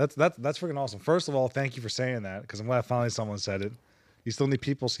freaking awesome. First of all, thank you for saying that, because I'm glad finally someone said it. You still need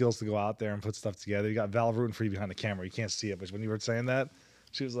people skills to go out there and put stuff together. You got Val rooting for you behind the camera. You can't see it, but when you were saying that,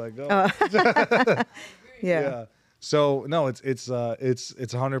 she was like, "Oh, yeah." So no, it's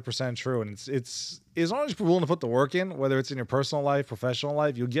 100% true, and it's as long as you're willing to put the work in, whether it's in your personal life, professional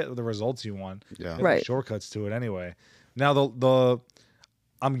life, you'll get the results you want. Yeah, right. Shortcuts to it anyway. Now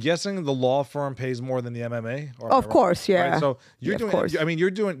I'm guessing the law firm pays more than the MMA. Of course, yeah. Right? So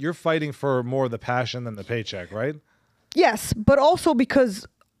you're fighting for more of the passion than the paycheck, right? Yes, but also because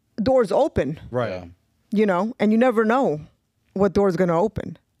doors open. Right. Yeah. And you never know what door's going to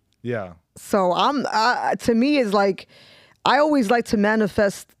open. Yeah. So to me, is like, I always like to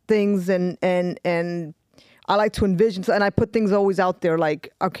manifest things and I like to envision, and I put things always out there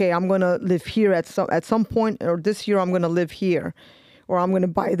like, okay, I'm going to live here at some point, or this year I'm going to live here, or I'm going to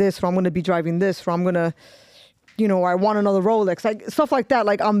buy this, or I'm going to be driving this, or I'm going to, I want another Rolex, like stuff like that.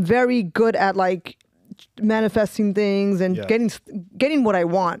 Like, I'm very good at like manifesting things and getting what I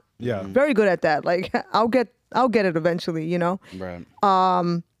want. Yeah. Very good at that. Like, I'll get it eventually, Right.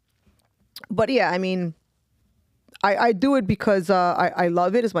 But yeah, I mean, I do it because I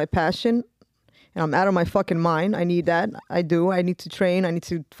love it. It's my passion, and I'm out of my fucking mind. I need that. I do. I need to train. I need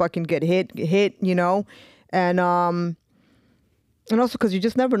to fucking get hit, and also because you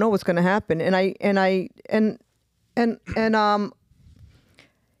just never know what's gonna happen. And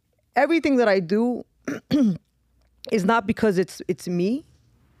everything that I do is not because it's me.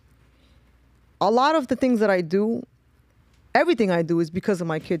 A lot of the things that I do, everything I do, is because of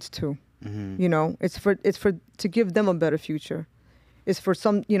my kids too. Mm-hmm. It's for to give them a better future. It's for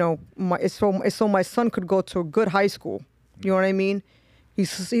some, it's so my son could go to a good high school. You know what I mean?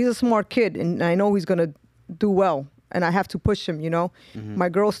 He's a smart kid, and I know he's gonna do well, and I have to push him. Mm-hmm. My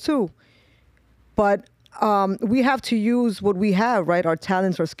girls too. But we have to use what we have, right? Our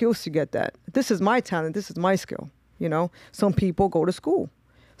talents, our skills to get that. This is my talent. This is my skill. Some people go to school.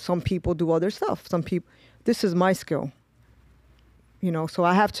 Some people do other stuff. This is my skill. So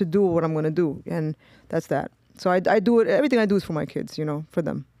I have to do what I'm going to do, and that's that. So I do it. Everything I do is for my kids, for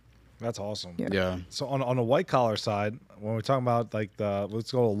them. That's awesome. Yeah. So on a white collar side, when we're talking about like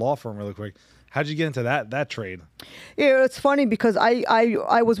let's go to law firm really quick. How'd you get into that trade? Yeah, it's funny because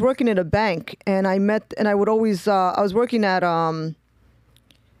I was working at a bank, and I would always I was working at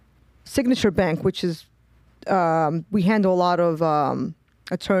Signature Bank, which is we handle a lot of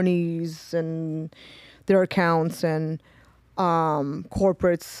attorneys and their accounts and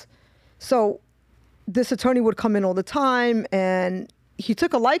corporates. So this attorney would come in all the time, and he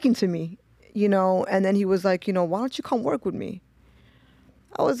took a liking to me, and then he was like, why don't you come work with me?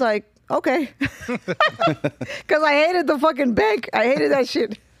 I was like, okay. Because I hated the fucking bank. I hated that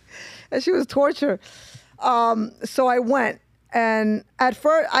shit. That shit was torture. So I went, and at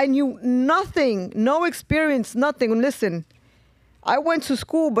first I knew nothing, no experience, nothing. Listen, I went to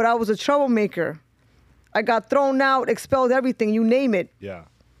school, but I was a troublemaker. I got thrown out, expelled, everything, you name it. Yeah.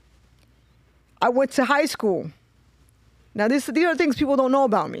 I went to high school. Now, these are things people don't know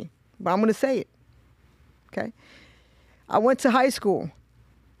about me, but I'm going to say it. Okay? I went to high school.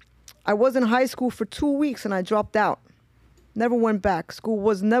 I was in high school for 2 weeks, and I dropped out. Never went back. School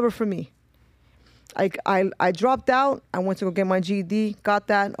was never for me. I dropped out. I went to go get my GED, got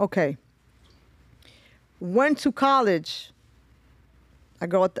that. Okay. Went to college. I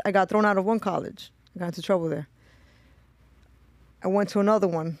got thrown out of one college. I got into trouble there. I went to another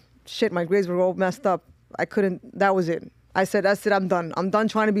one. Shit, my grades were all messed up. I couldn't, that was it. I said, that's it, I'm done. I'm done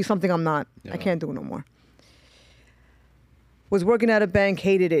trying to be something I'm not. Yeah. I can't do it no more. Was working at a bank,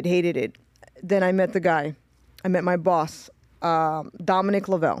 hated it. Then I met the guy. I met my boss, Dominic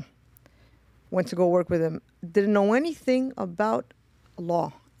Lavelle. Went to go work with him. Didn't know anything about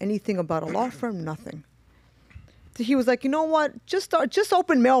law, anything about a law firm, nothing. So he was like, you know what? Just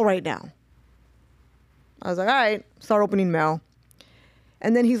open mail right now. I was like, all right, start opening mail.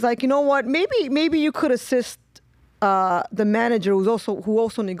 And then he's like, you know what? Maybe you could assist the manager who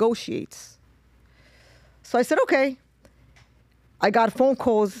also negotiates. So I said, okay. I got phone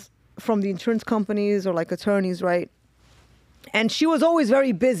calls from the insurance companies or like attorneys, right? And she was always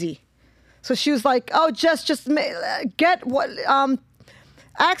very busy. So she was like, oh, just get what,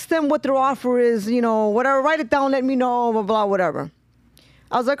 ask them what their offer is, you know, whatever, write it down, let me know, blah, blah, whatever.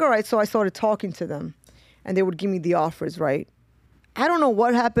 I was like, all right. So I started talking to them and they would give me the offers, right? I don't know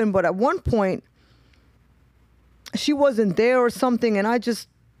what happened, but at one point she wasn't there or something. And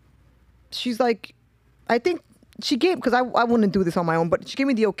she's like, I think she gave, because I wouldn't do this on my own, but she gave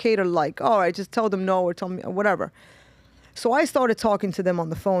me the okay to like, all right, just tell them no or tell me whatever. So I started talking to them on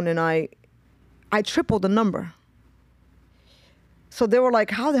the phone and I tripled the number. So they were like,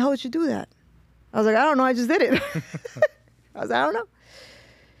 how the hell did you do that? I was like, I don't know, I just did it. I was like, I don't know.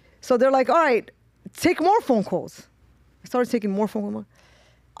 So they're like, all right, take more phone calls. I started taking more phone calls.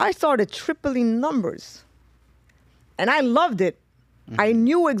 I started tripling numbers. And I loved it. I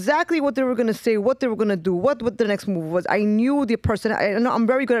knew exactly what they were going to say, what they were going to do, what the next move was. I knew the person. I'm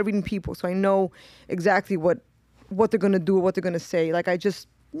very good at reading people, so I know exactly what they're going to do, what they're going to say. Like, I just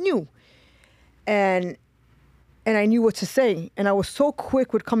knew. And I knew what to say. And I was so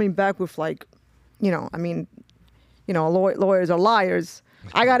quick with coming back with, like, lawyers are liars.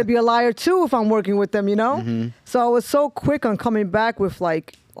 I got to be a liar, too, if I'm working with them, Mm-hmm. So I was so quick on coming back with,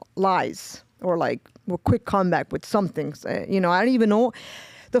 like, lies or, like, a quick comeback with something. I don't even know.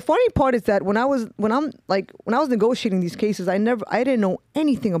 The funny part is that when I was negotiating these cases, I didn't know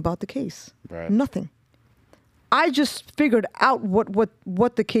anything about the case. Right. Nothing. I just figured out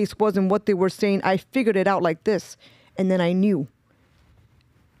what the case was and what they were saying. I figured it out like this, and then I knew.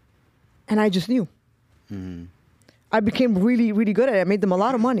 And I just knew. Mm-hmm. I became really, really good at it. I made them a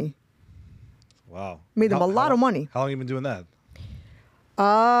lot of money. Wow. Made them a lot of money. How long have you been doing that?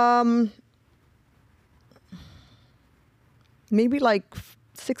 Maybe like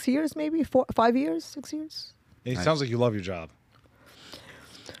 6 years, maybe 5 years, 6 years. It sounds like you love your job.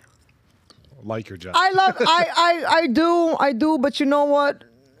 Like your job. I do, but you know what?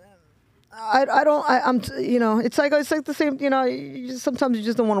 It's like the same, sometimes you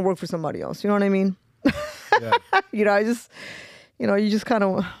just don't want to work for somebody else. You know what I mean? Yeah. You just kind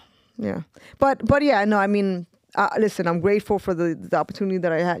of, yeah. But yeah, no, I mean, listen, I'm grateful for the opportunity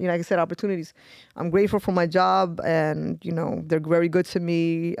that I had. Like I said, opportunities. I'm grateful for my job, and they're very good to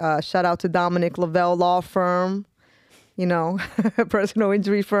me. Shout out to Dominic Lavelle Law Firm, personal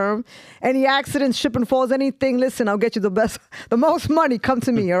injury firm. Any accidents, ship and falls, anything. Listen, I'll get you the most money. Come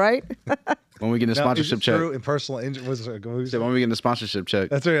to me, all right? When we get a sponsorship check. True in personal injury. When we get a sponsorship check.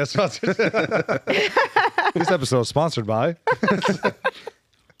 That's right. That's sponsored. This episode is sponsored by.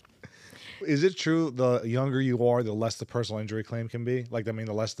 Is it true the younger you are, the less the personal injury claim can be? Like, the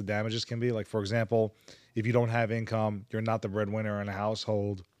less the damages can be? Like, for example, if you don't have income, you're not the breadwinner in a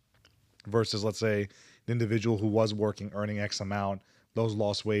household versus, let's say, the individual who was working, earning X amount, those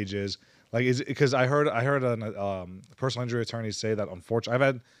lost wages. Like, is it, because I heard a personal injury attorney say that, unfortunately,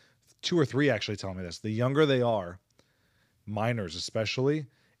 I've had 2 or 3 actually tell me this. The younger they are, minors especially,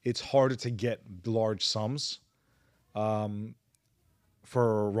 it's harder to get large sums.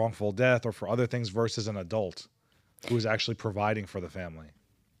 For wrongful death or for other things versus an adult who is actually providing for the family.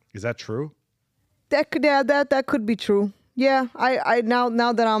 Is that true? That could be true. Yeah, I now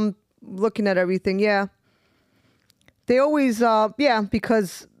that I'm looking at everything, yeah. They always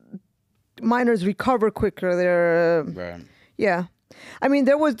because minors recover quicker. They're Right. Yeah. I mean,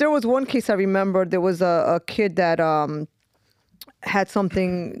 there was one case I remember. There was a kid that had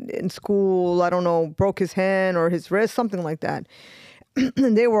something in school, I don't know, broke his hand or his wrist, something like that.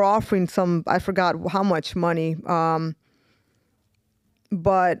 And they were offering some, I forgot how much money,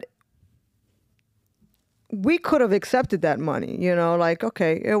 but we could have accepted that money, like,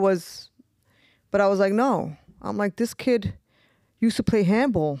 okay, it was, but I was like, no. I'm like, this kid used to play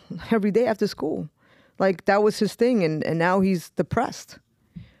handball every day after school. Like, that was his thing, and now he's depressed.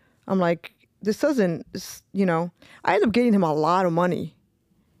 I'm like, this doesn't, I ended up getting him a lot of money.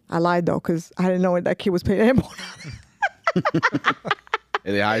 I lied, though, because I didn't know that kid was playing handball.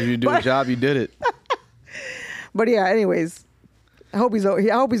 If they hired you to do a job, you did it. But yeah, anyways, I hope he's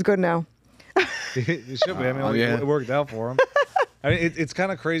good now. It should be. I mean, it worked out for him. I mean, it's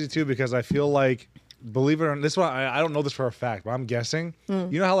kind of crazy too because I feel like, believe it or not, this one I don't know this for a fact, but I'm guessing.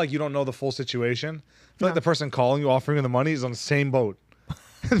 You know how like you don't know the full situation. I feel like the person calling you, offering you the money, is on the same boat.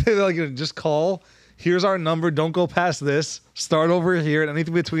 They're like, just call. Here's our number. Don't go past this. Start over here, and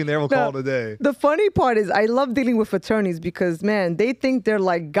anything between there, we'll call it a day. The funny part is, I love dealing with attorneys because, man, they think they're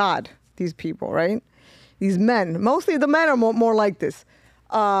like God. These people, right? These men. Mostly the men are more like this,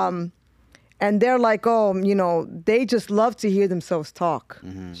 and they're like, oh, you know, they just love to hear themselves talk.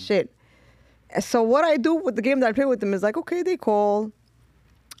 Shit. So what I do with the game that I play with them is like, okay, they call.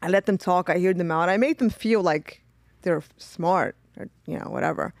 I let them talk. I hear them out. I make them feel like they're smart, or, you know,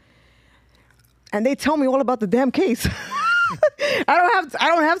 whatever. And they tell me all about the damn case. I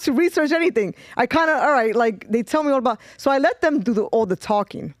don't have to research anything. I kind of, all right, like they tell me all about. So I let them do all the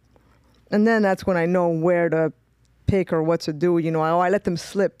talking, and then that's when I know where to pick or what to do. You know, I let them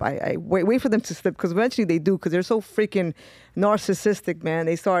slip. I wait for them to slip because eventually they do because they're so freaking narcissistic, man.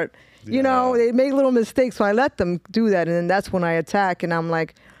 They start, you know, they make little mistakes. So I let them do that, and then that's when I attack, and I'm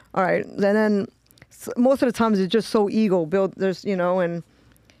like, all right. And then most of the times it's just so ego built. There's, you know, and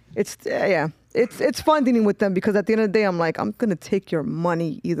it's It's fun dealing with them because at the end of the day, I'm like, I'm gonna take your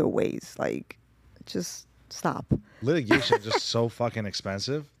money either ways. Like, just stop. Litigation is just so fucking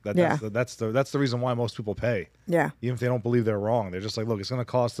expensive that's the reason why most people pay. Yeah. Even if they don't believe they're wrong, they're just like, look, it's gonna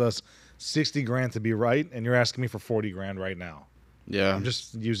cost us $60 grand to be right, and you're asking me for $40 grand right now. Yeah. I'm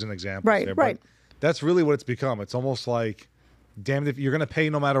just using examples. Right. There, right. But that's really what it's become. It's almost like, damned if you're gonna pay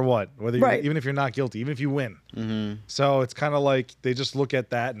no matter what, whether you're, even if you're not guilty, even if you win. So it's kind of like they just look at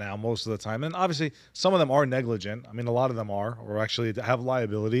that now most of the time, and obviously some of them are negligent. I mean, a lot of them are, or actually have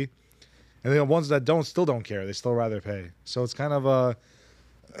liability, and the ones that still don't care. They still rather pay. So it's kind of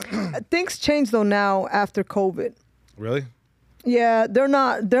Things change though now after COVID. Really? Yeah, they're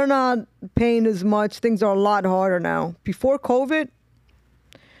not paying as much. Things are a lot harder now. Before COVID,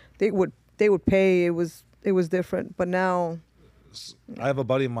 they would pay. It was different, but now. I have a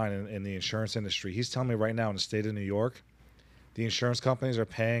buddy of mine in the insurance industry. He's telling me right now in the state of New York, the insurance companies are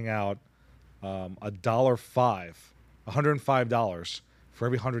paying out $105 for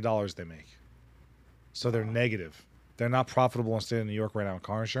every $100 they make. So they're negative. They're not profitable in the state of New York right now in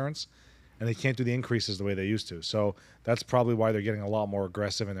car insurance, and they can't do the increases the way they used to. So that's probably why they're getting a lot more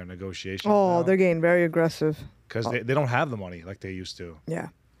aggressive in their negotiations. Oh, they're getting very aggressive. Because they don't have the money like they used to. Yeah.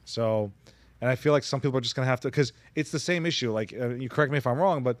 So... And I feel like some people are just going to have to, because it's the same issue. Like, you correct me if I'm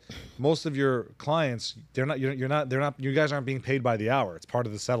wrong, but most of your clients, you guys aren't being paid by the hour. It's part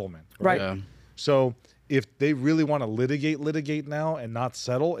of the settlement. Right. Yeah. So if they really want to litigate now and not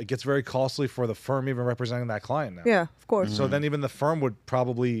settle, it gets very costly for the firm even representing that client now. Yeah, of course. So then even the firm would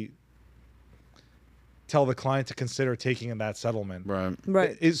probably tell the client to consider taking in that settlement. Right.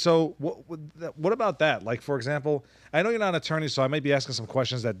 So what about that? Like, for example, I know you're not an attorney, so I might be asking some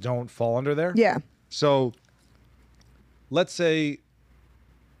questions that don't fall under there. Yeah. So let's say,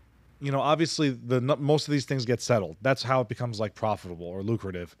 you know, obviously most of these things get settled. That's how it becomes like profitable or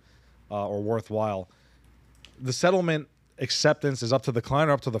lucrative or worthwhile. The settlement acceptance is up to the client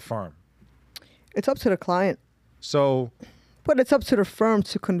or up to the firm? It's up to the client. So. But it's up to the firm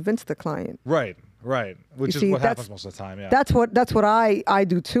to convince the client. Right. Which is what happens most of the time. Yeah. That's what I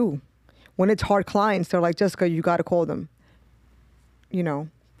do too. When it's hard clients, they're like, Jessica, you got to call them. You know,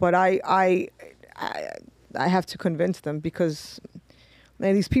 but I have to convince them because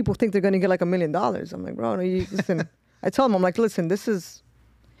man, these people think they're going to get like $1 million. I'm like, bro, no, listen. I tell them, I'm like, listen, I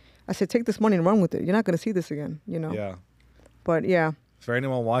said, take this money and run with it. You're not going to see this again, you know? Yeah. But yeah. For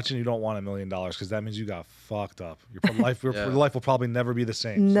anyone watching, you don't want $1 million because that means you got fucked up. Your life will probably never be the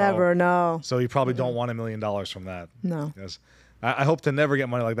same. Never, no. So you probably don't want $1 million from that. No. Yes. I hope to never get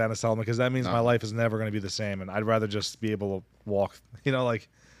money like that in a settlement because that means my life is never going to be the same, and I'd rather just be able to walk. You know, like.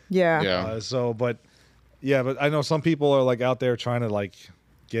 Yeah. But I know some people are like out there trying to like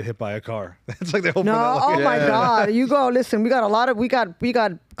get hit by a car. It's like they're hoping. No, that, my God! You go listen. We got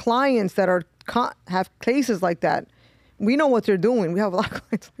clients that have cases like that. We know what they're doing. We have a lot of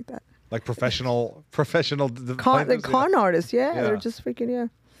clients like that. Like professional con artists. Yeah, they're just freaking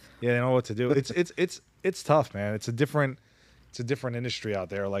Yeah, they know what to do. It's tough, man. It's a different industry out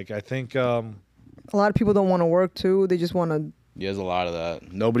there. Like I think a lot of people don't want to work too. They just want to. Yeah, there's a lot of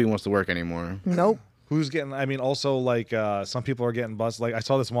that. Nobody wants to work anymore. Nope. Who's getting? I mean, also like some people are getting busted. Like I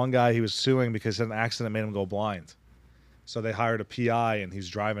saw this one guy. He was suing because an accident made him go blind. So they hired a PI, and he's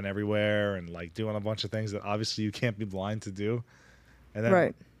driving everywhere and like doing a bunch of things that obviously you can't be blind to do.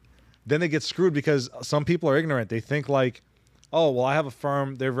 And then they get screwed because some people are ignorant. They think like, oh, well, I have a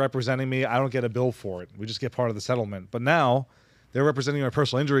firm. They're representing me. I don't get a bill for it. We just get part of the settlement. But now they're representing you on a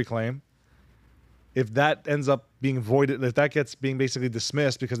personal injury claim. if that ends up being voided, if that gets being basically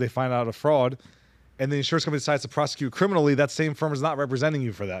dismissed because they find out a fraud, and the insurance company decides to prosecute criminally, that same firm is not representing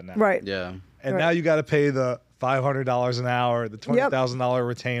you for that now. Right. Yeah. And Right. now you got to pay the $500 an hour, the $20,000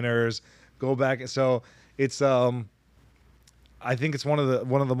 retainers, go back. So it's I think it's one of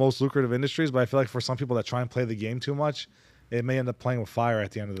the most lucrative industries, but I feel like for some people that try and play the game too much, it may end up playing with fire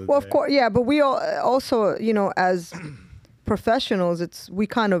at the end of the day. Well, of course, yeah, but we all also, you know, as professionals, we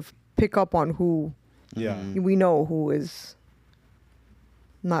kind of pick up on who we know who is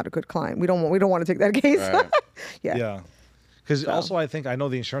not a good client. We don't want to take that case. Right. Yeah. Yeah. Because also, I know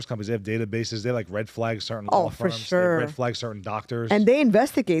the insurance companies, they have databases. They like red flag certain law for firms. sure. They red flag certain doctors. And they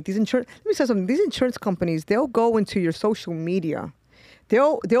investigate these insurance. Let me say something. These insurance companies, they'll go into your social media.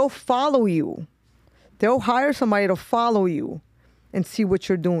 They'll follow you. They'll hire somebody to follow you and see what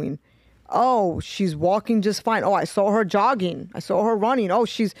you're doing. Oh, she's walking just fine. Oh, I saw her jogging. I saw her running. Oh,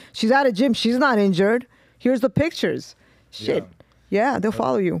 she's at a gym. She's not injured. Here's the pictures. Shit. Yeah, they'll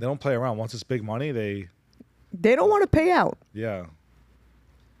follow you. They don't play around. Once it's big money, they don't want to pay out. Yeah.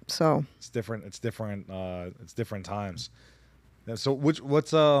 So it's different. It's different. It's different times. And so, would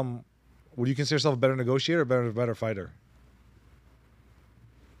you consider yourself a better negotiator or a better fighter?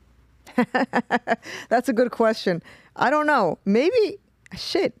 That's a good question. I don't know. Maybe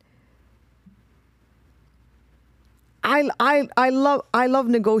shit. I love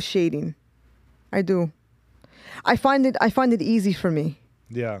negotiating. I do. I find it easy for me.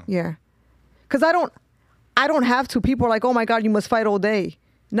 Yeah. Yeah. Cuz I don't have to. People are like, "Oh my god, you must fight all day."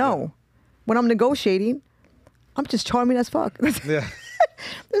 No. Yeah. When I'm negotiating, I'm just charming as fuck. Yeah.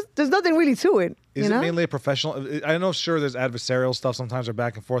 There's nothing really to it. Is it mainly a professional? I know, sure, there's adversarial stuff sometimes or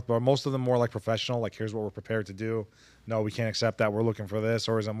back and forth, but are most of them more like professional? Like, here's what we're prepared to do. No, we can't accept that. We're looking for this.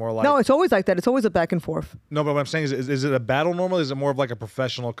 Or is it more like... No, it's always like that. It's always a back and forth. No, but what I'm saying is it a battle normally? Is it more of like a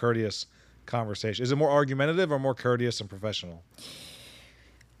professional, courteous conversation? Is it more argumentative or more courteous and professional?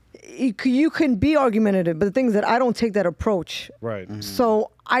 You can be argumentative, but the thing is that I don't take that approach. Right. Mm-hmm.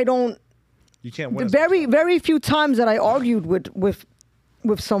 So I don't... You can't win. Very few times that I argued with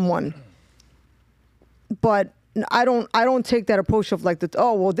someone, but I don't take that approach of like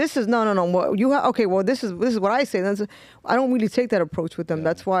this is no well, well this is what I say. I don't really take that approach with them. Yeah.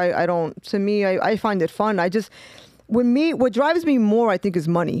 That's why I don't. To me, I find it fun. What drives me more, I think, is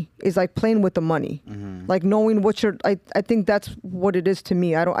money. Is like playing with the money, like knowing what you're. I think that's what it is to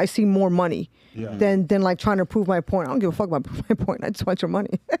me. I see more money than like trying to prove my point. I don't give a fuck about proving my point. I just want your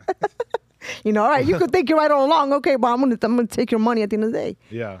money. You know, all right, you could think you're right all along. Okay, but I'm gonna take your money at the end of the day.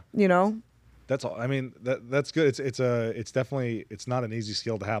 Yeah. You know? That's all. I mean, that's good. It's definitely not an easy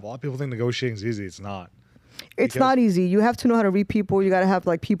skill to have. A lot of people think negotiating is easy. It's not. It's not easy. You have to know how to read people. You got to have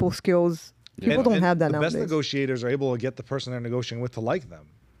like people skills. People don't have that nowadays. The best negotiators are able to get the person they're negotiating with to like them.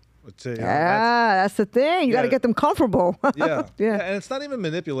 That's the thing. You got to get them comfortable. Yeah. Yeah. And it's not even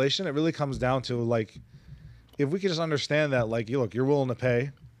manipulation. It really comes down to like, if we could just understand that, like, look, you're willing to pay.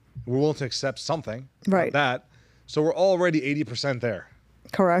 We're willing to accept something. Right. That. So we're already 80% there.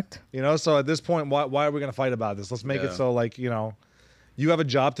 Correct. You know, so at this point, why are we going to fight about this? Let's make it so, like, you know, you have a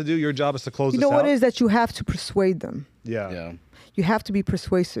job to do. Your job is to close this out. You know what it is that you have to persuade them. Yeah. You have to be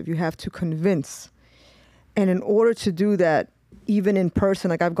persuasive. You have to convince. And in order to do that, even in person,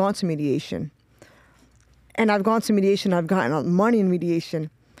 like I've gone to mediation. And I've gone to mediation. I've gotten money in mediation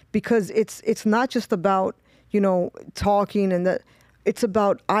because it's not just about, you know, talking and that. It's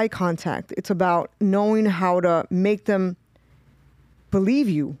about eye contact. It's about knowing how to make them believe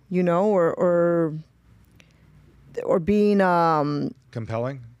you, you know, or being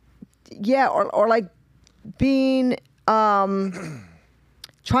compelling. Yeah, or like being trying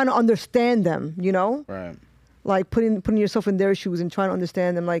to understand them, you know? Right. Like putting yourself in their shoes and trying to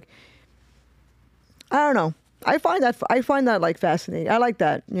understand them. Like, I don't know. I find that like fascinating. I like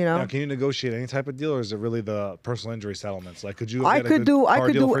that, you know. Now, can you negotiate any type of deal, or is it really the personal injury settlements? Like, could you? I could do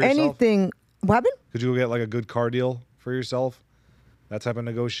anything. What happened? Could you get like a good car deal for yourself? That type of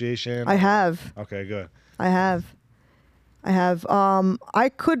negotiation. I have. Okay, good. I have. I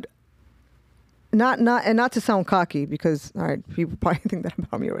could. Not to sound cocky, because all right, people probably think that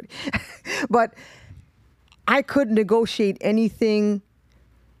about me already, but I could negotiate anything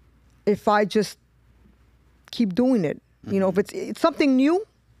if I just keep doing it. You know, if it's something new,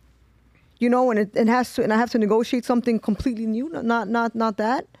 you know, and it has to, and I have to negotiate something completely new, not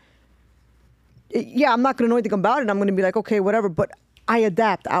that. Yeah, I'm not going to know anything about it. I'm going to be like, okay, whatever, but I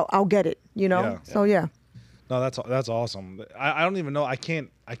adapt. I'll get it, you know? Yeah. So yeah. No, that's awesome. I don't even know. I can't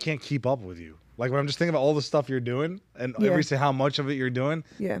keep up with you. Like, when I'm just thinking about all the stuff you're doing and how much of it you're doing.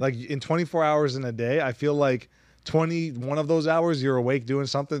 Yeah. Like, in 24 hours in a day, I feel like 21 of those hours you're awake doing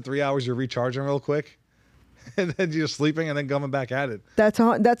something, 3 hours you're recharging real quick, and then you're sleeping and then coming back at it. That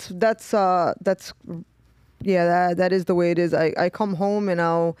is the way it is. I come home and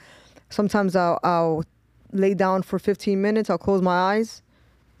I'll lay down for 15 minutes. I'll close my eyes.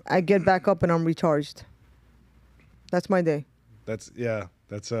 I get back up and I'm recharged. That's my day. That's my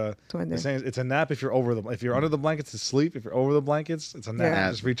day. Saying it's a nap if you're under the blankets, it's sleep. If you're over the blankets, it's a nap. Yeah.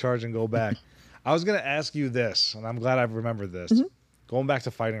 Just recharge and go back. I was gonna ask you this, and I'm glad I've remembered this. Going back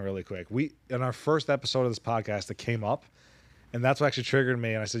to fighting really quick. In our first episode of this podcast, it came up, and that's what actually triggered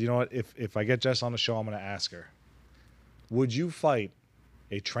me. And I said, you know what? If I get Jess on the show, I'm gonna ask her. Would you fight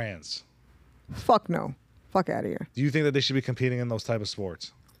a trans? Fuck no. Fuck out of here. Do you think that they should be competing in those type of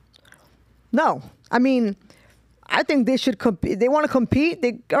sports? No. I mean, I think they should compete. They want to compete.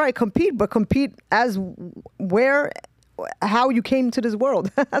 Compete, but compete as how you came to this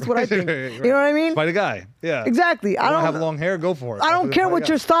world. That's what I think. Right. You know what I mean? Fight a guy. Yeah. Exactly. I don't have long hair. Go for it. I don't care what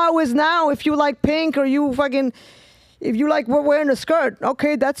your style is now. If you like pink or if you like wearing a skirt,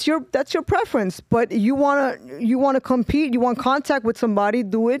 okay, that's your preference. But you wanna compete. You want contact with somebody.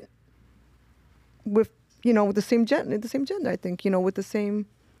 Do it with the same gender. I think with the same.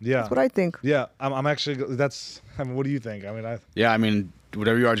 Yeah, that's what I think. Yeah, I'm actually. What do you think? I mean,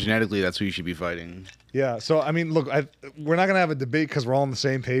 whatever you are genetically, that's who you should be fighting. Yeah. So look, we're not gonna have a debate because we're all on the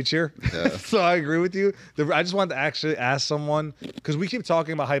same page here. Yeah. So I agree with you. I just wanted to actually ask someone, because we keep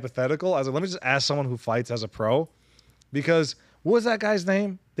talking about hypothetical. I was like, let me just ask someone who fights as a pro, because what was that guy's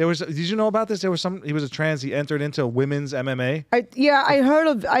name? Did you know about this? He was a trans. He entered into women's MMA.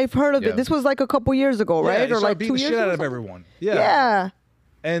 I've heard of it. This was like a couple years ago, right? Yeah, or like 2 years ago. Shit out of everyone. Yeah. Yeah.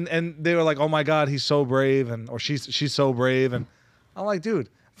 And they were like, oh my God, he's so brave, or she's so brave, and I'm like, dude,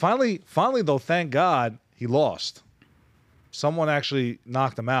 finally though, thank God he lost. Someone actually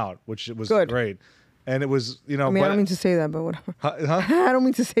knocked him out, which was great. And it was, I don't mean to say that, but whatever. Huh? I don't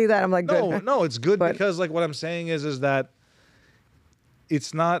mean to say that. I'm like, good. No, it's good because like what I'm saying is that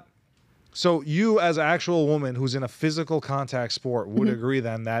it's not. So you, as an actual woman who's in a physical contact sport, would agree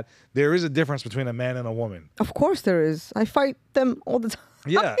then that there is a difference between a man and a woman. Of course there is. I fight them all the time.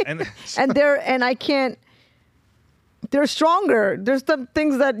 Yeah, and I can't. They're stronger. There's some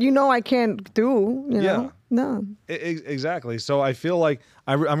things that I can't do. Yeah. No. Exactly. So I feel like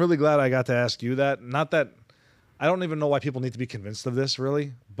I'm really glad I got to ask you that. Not that I don't even know why people need to be convinced of this,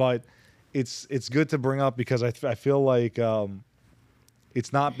 really, but it's good to bring up because I feel like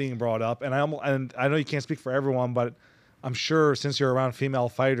it's not being brought up, and I know you can't speak for everyone, but I'm sure since you're around female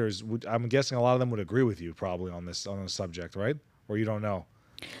fighters, I'm guessing a lot of them would agree with you probably on this subject, right? Or you don't know?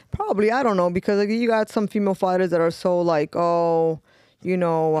 Probably, I don't know, because you got some female fighters that are so like, a lot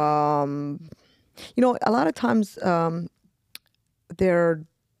of times they're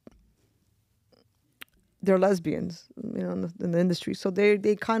lesbians, in the industry, so they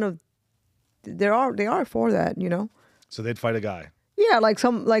are for that, So they'd fight a guy. Yeah,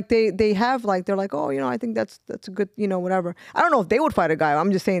 they have they're like, oh, I think that's a good, whatever. I don't know if they would fight a guy.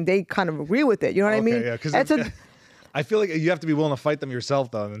 I'm just saying they kind of agree with it. You know what I mean? Yeah, because I feel like you have to be willing to fight them yourself,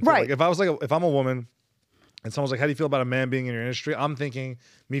 though. And right. Like, if I'm a woman and someone's like, how do you feel about a man being in your industry? I'm thinking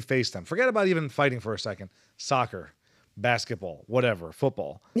me face them. Forget about even fighting for a second. Soccer, basketball, whatever,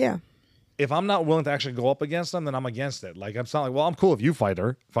 football. Yeah. If I'm not willing to actually go up against them, then I'm against it. Like, it's not like, well, I'm cool if you fight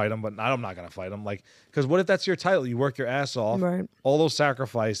them, but I'm not going to fight them. Like, because what if that's your title? You work your ass off, right. All those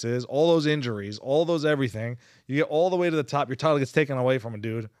sacrifices, all those injuries, all those everything. You get all the way to the top. Your title gets taken away from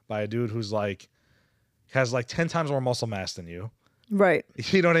by a dude who's has 10 times more muscle mass than you. Right.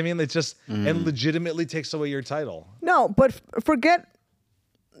 You know what I mean? It just and legitimately takes away your title. No, but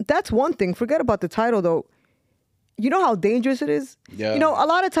that's one thing. Forget about the title, though. You know how dangerous it is? Yeah. A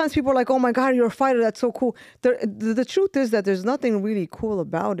lot of times people are like, oh my God, you're a fighter. That's so cool. The truth is that there's nothing really cool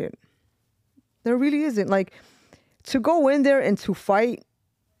about it. There really isn't. Like, to go in there and to fight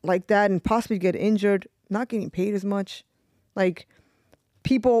like that and possibly get injured, not getting paid as much. Like,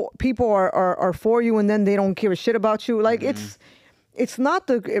 people are for you and then they don't give a shit about you. Like, it's not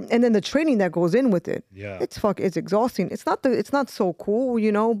and then the training that goes in with it. Yeah. It's exhausting. It's not so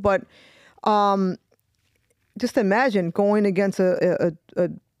cool, but just imagine going against a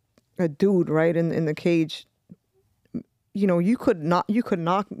dude, right, in the cage. You could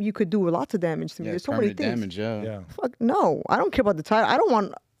do lots of damage to me. Yeah, there's so many things. Damage, yeah. Fuck no. I don't care about the title. I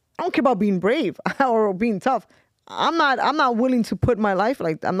don't care about being brave or being tough. I'm not willing to put my life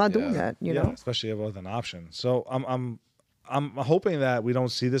I'm not doing that, you know. Especially with an option. So I'm hoping that we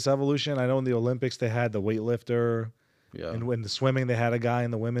don't see this evolution. I know in the Olympics they had the weightlifter. Yeah. And in the swimming they had a guy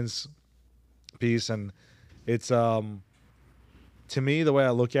in the women's piece, and it's to me the way I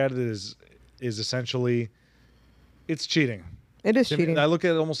look at it is essentially It's cheating. It is cheating. I look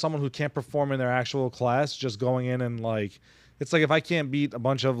at almost someone who can't perform in their actual class, just going in and like, it's like if I can't beat a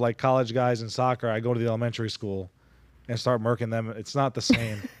bunch of like college guys in soccer, I go to the elementary school and start murking them. It's not the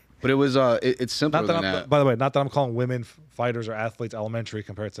same. But it was it's simpler than that. By the way, not that I'm calling women fighters or athletes elementary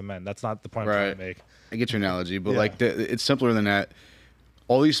compared to men. That's not the point I'm trying to make. I get your analogy, but like it's simpler than that.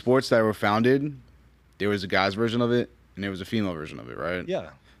 All these sports that were founded, there was a guy's version of it and there was a female version of it, right? Yeah.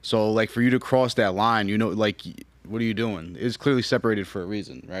 So like for you to cross that line, you know, like what are you doing? It's clearly separated for a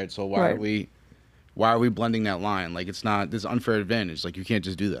reason, right? So why are we blending that line? Like it's not this unfair advantage. Like you can't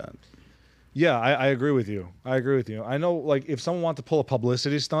just do that. Yeah, I agree with you. I know, like, if someone wanted to pull a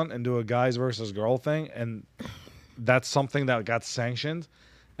publicity stunt and do a guys versus girl thing, and that's something that got sanctioned,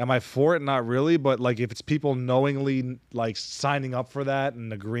 am I for it? Not really. But, like, if it's people knowingly, like, signing up for that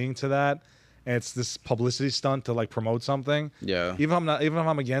and agreeing to that, and it's this publicity stunt to, like, promote something. Yeah. Even if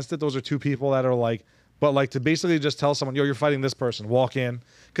I'm against it, those are two people that are, like, but, like, to basically just tell someone, yo, you're fighting this person, walk in.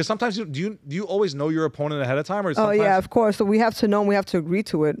 Because sometimes, do you always know your opponent ahead of time? Or oh, yeah, of course. So we have to know and we have to agree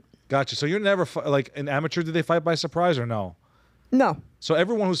to it. Gotcha. So you're never like an amateur. Do they fight by surprise or no? No. So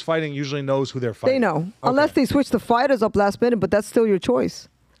everyone who's fighting usually knows who they're fighting. They know, unless they switch the fighters up last minute. But that's still your choice.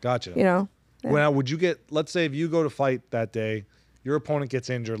 Gotcha. You know. Yeah. Well, would you get? Let's say if you go to fight that day, your opponent gets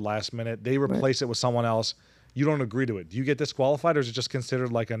injured last minute. They replace it with someone else. You don't agree to it. Do you get disqualified, or is it just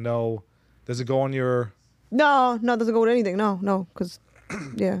considered like a no? Does it go on your? No, it doesn't go with anything. No, because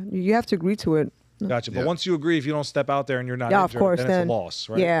you have to agree to it. No. Gotcha. But once you agree, if you don't step out there and you're not injured, of course, then it's a loss,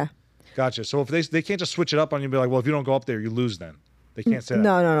 right? Yeah. Gotcha. So if they can't just switch it up on you and be like, well, if you don't go up there, you lose then. They can't say that.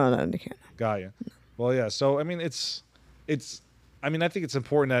 No, they can't. Got you. Well, yeah. So, I mean, I think it's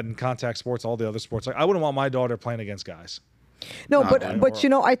important that in contact sports, all the other sports, like I wouldn't want my daughter playing against guys. No, but you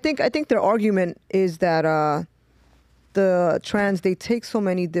know, I think their argument is that the trans, they take so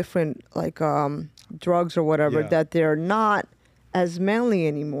many different like drugs or whatever that they're not as manly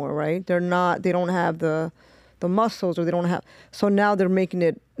anymore, right? They don't have the muscles, or they don't have, so now they're making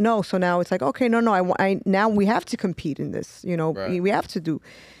it so now it's like, okay, no, I now we have to compete in this, you know, we have to do,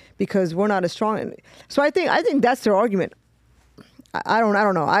 because we're not as strong. So I think that's their argument. I don't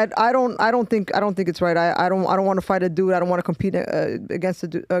know. I don't think it's right. I don't want to fight a dude. I don't want to compete against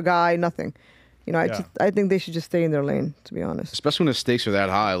a guy. Nothing. You know, I think they should just stay in their lane, to be honest. Especially when the stakes are that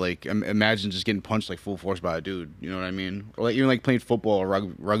high. Like, imagine just getting punched like full force by a dude. You know what I mean? Or like even like playing football or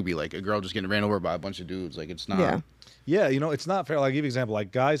rugby, like a girl just getting ran over by a bunch of dudes. Like it's not. Yeah. Yeah, you know, it's not fair. Like, I'll give you an example.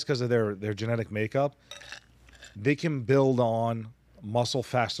 Like guys, because of their genetic makeup, they can build on muscle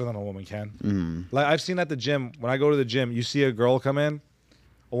faster than a woman can. Mm-hmm. Like I've seen at the gym, when I go to the gym, you see a girl come in,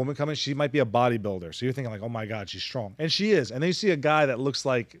 a woman come in, she might be a bodybuilder. So you're thinking like, oh my God, she's strong. And she is. And then you see a guy that looks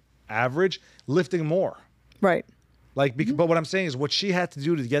like average lifting more. Right. Like, but what I'm saying is what she had to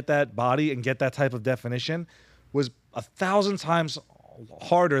do to get that body and get that type of definition was 1,000 times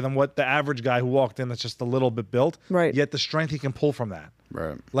harder than what the average guy who walked in that's just a little bit built. Right. Yet the strength he can pull from that.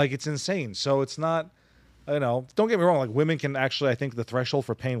 Right. Like, it's insane. So it's not, you know, don't get me wrong. Like, women can actually, I think the threshold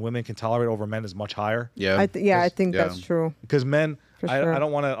for pain women can tolerate over men is much higher. Yeah. I think that's true. Because men, sure. I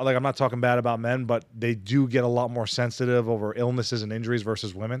don't want to, like, I'm not talking bad about men, but they do get a lot more sensitive over illnesses and injuries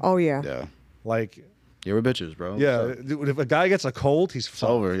versus women. Oh, yeah. Yeah. Like, yeah, we're bitches, bro. Yeah. Dude, if a guy gets a cold, he's it's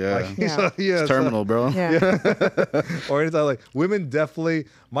over. Yeah. Like, it's terminal, bro. Yeah. Or anything like women definitely.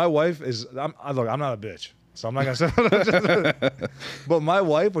 My wife is. Look, I'm not a bitch, so I'm not gonna say. But my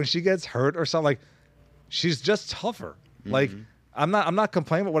wife, when she gets hurt or something, like, she's just tougher. Mm-hmm. Like, I'm not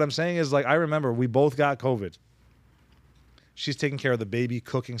complaining, but what I'm saying is, like, I remember we both got COVID. She's taking care of the baby,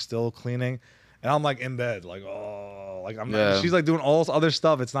 cooking, still cleaning, and I'm like in bed, like, oh, like I'm. Not, she's like doing all this other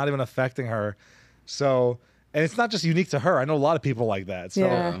stuff. It's not even affecting her. So, and it's not just unique to her. I know a lot of people like that.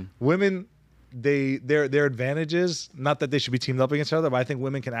 So women, their advantages, not that they should be teamed up against each other, but I think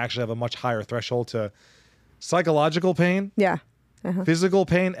women can actually have a much higher threshold to psychological pain, physical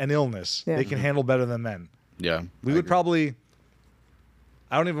pain, and illness. They can handle better than men. Yeah. We would probably,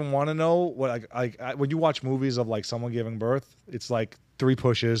 I don't even want to know what, when you watch movies of like someone giving birth, it's like 3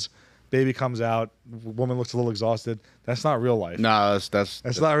 pushes, baby comes out, woman looks a little exhausted. That's not real life. No,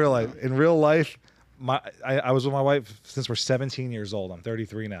 that's not real life. In real life, I was with my wife since we're 17 years old. I'm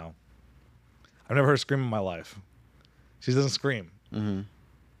 33 now. I've never heard her scream in my life. She doesn't scream. Mm-hmm.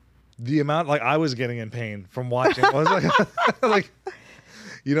 The amount, like, I was getting in pain from watching was like, like,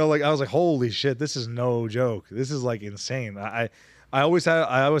 you know, like I was like, holy shit, this is no joke. This is like insane. I always have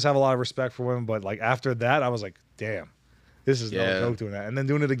a lot of respect for women, but like after that, I was like, damn. This is no joke doing that. And then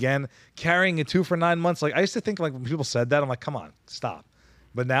doing it again, carrying it too for 9 months. Like, I used to think, like, when people said that, I'm like, come on, stop.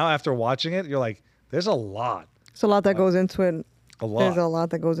 But now after watching it, you're like, there's a lot. There's a lot that goes into it. A lot. There's a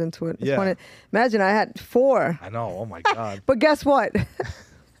lot that goes into it. It's Yeah. funny. Imagine I had 4. I know. Oh my God. But guess what?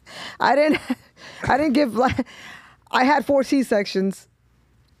 I didn't give like I had 4 C-sections.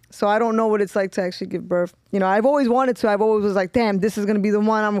 So I don't know what it's like to actually give birth. You know, I've always wanted to. I've always was like, damn, this is gonna be the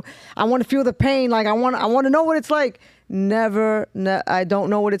one. I want to feel the pain. Like I want to know what it's like. I don't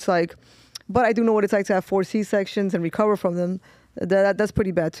know what it's like, but I do know what it's like to have 4 C-sections and recover from them. That's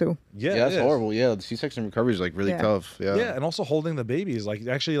pretty bad too. Yeah, that's it is. horrible. Yeah, the C-section recovery is like really tough. Yeah. Yeah, and also holding the baby is like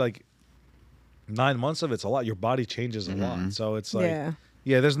actually like 9 months of it's a lot. Your body changes a lot, so it's like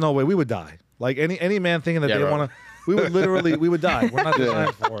there's no way we would die. Like any man thinking that they want to, we would die. We're not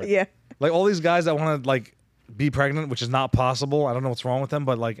designed for it. Yeah. Like all these guys that want to like be pregnant, which is not possible. I don't know what's wrong with them,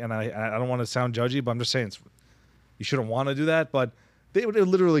 but like, and I don't want to sound judgy, but I'm just saying you shouldn't want to do that. But it would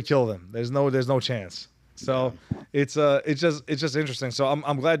literally kill them. There's no chance. So it's just interesting. So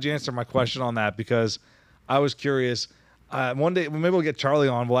I'm glad you answered my question on that because I was curious. One day maybe we'll get Charlie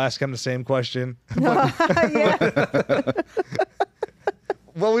on. We'll ask him the same question.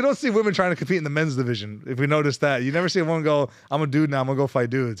 Well, we don't see women trying to compete in the men's division. If we notice that, you never see a woman go, "I'm a dude now. I'm gonna go fight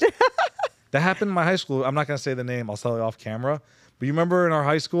dudes." That happened in my high school. I'm not gonna say the name. I'll tell you off camera. But you remember in our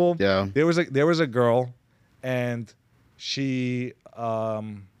high school? Yeah. There was a girl, and she, I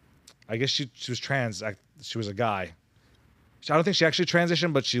guess she was trans. She was a guy. I don't think she actually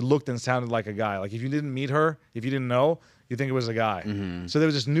transitioned, but she looked and sounded like a guy. Like if you didn't meet her, if you didn't know, you think it was a guy. Mm-hmm. So there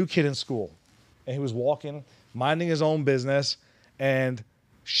was this new kid in school, and he was walking, minding his own business, and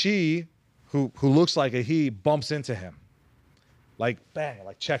she, who looks like a he, bumps into him. Like bang,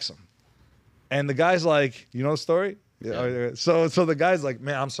 like checks him. And the guy's like, you know the story? Yeah. So the guy's like,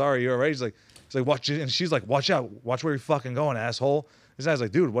 man, I'm sorry, you're all right. He's like, watch it. And she's like, watch out. Watch where you're fucking going, asshole. This guy's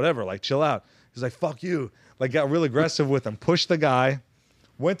like, dude, whatever. Like, chill out. He's like, fuck you. Like, got real aggressive with him. Pushed the guy.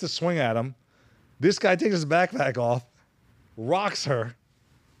 Went to swing at him. This guy takes his backpack off. Rocks her.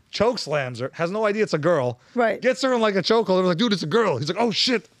 Choke slams her. Has no idea it's a girl. Right. Gets her in like a chokehold. And like, dude, it's a girl. He's like, oh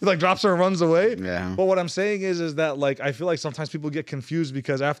shit. He like drops her and runs away. Yeah. But what I'm saying is that like, I feel like sometimes people get confused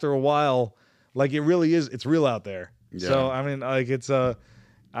because after a while, like it really is, it's real out there. Yeah. So, I mean, like it's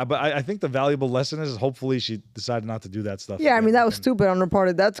but I think the valuable lesson is hopefully she decided not to do that stuff. Yeah, again. I mean, that was stupid on her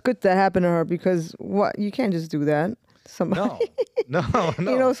part. That's good that happened to her because you can't just do that. Somebody. No.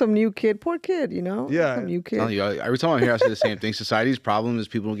 You know, some new kid, poor kid, you know? Yeah. Some new kid. Every time I hear I say the same thing. Society's problem is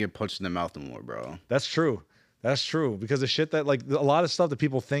people don't get punched in the mouth anymore, bro. That's true. That's true. Because the shit that, like, a lot of stuff that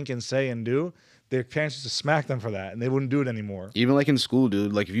people think and say and do, their parents used to smack them for that, and they wouldn't do it anymore. Even like in school,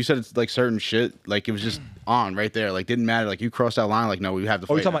 dude. Like if you said it's like certain shit, like it was just on right there. Like didn't matter. Like you crossed that line. Like no, we have to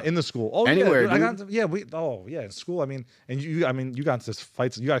fight. Oh, you're talking about in the school? Oh, anywhere, yeah, dude. In school. I mean, and you got into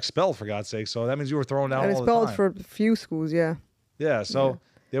fights. You got expelled for God's sake. So that means you were thrown down. And all the time. expelled for a few schools. Yeah. Yeah. So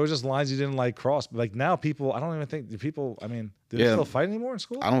there was just lines you didn't like cross. But like now, people, I don't even think people. I mean, do they still fight anymore in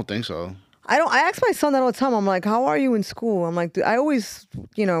school? I don't think so. I ask my son that all the time. I'm like, how are you in school? I'm like, I always,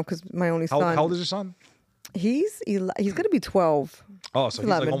 because my only son. How old is your son? He's gonna be 12. Oh, so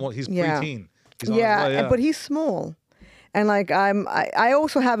 11. He's like almost preteen. Yeah, but he's small, and like I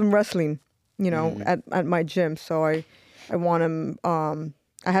also have him wrestling, at my gym. So I want him.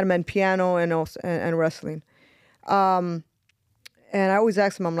 I had him in piano and wrestling, and I always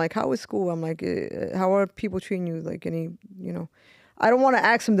ask him. I'm like, how is school? I'm like, how are people treating you? Like I don't want to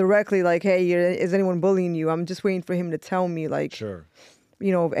ask him directly. Like, hey, is anyone bullying you? I'm just waiting for him to tell me. Like, sure.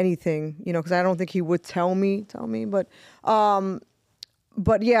 Of anything, because I don't think he would tell me, but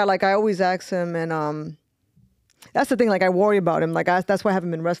yeah, like I always ask him, and that's the thing, like I worry about him, like that's why I haven't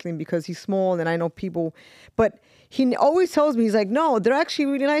been wrestling, because he's small and I know people, but he always tells me, he's like, no, they're actually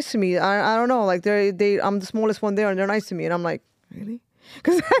really nice to me. I don't know, like I'm the smallest one there and they're nice to me, and I'm like, really?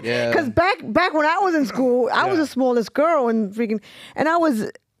 Because back when I was in school, I was the smallest girl and I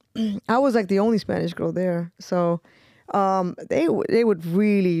was like the only Spanish girl there, so. They would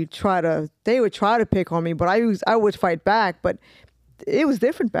really try to pick on me, but I would fight back. But it was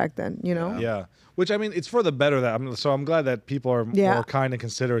different back then, Yeah, which I mean, it's for the better. I'm glad that people are more kind and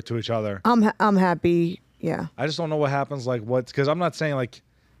considerate to each other. I'm happy. Yeah. I just don't know what happens. Like because I'm not saying like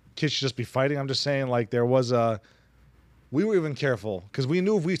kids should just be fighting. I'm just saying like we were even careful because we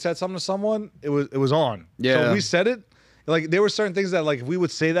knew if we said something to someone, it was on. Yeah. So if we said it. Like there were certain things that like if we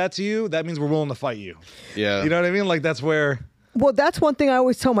would say that to you, that means we're willing to fight you. Yeah. You know what I mean? Like that's where. Well, that's one thing I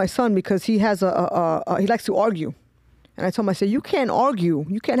always tell my son, because he has he likes to argue, and I tell him, I say, you can't argue,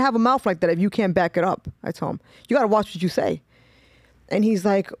 you can't have a mouth like that if you can't back it up. I tell him, you got to watch what you say. And he's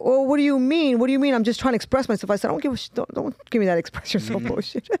like, oh, what do you mean? What do you mean? I'm just trying to express myself. I said, don't give me that express yourself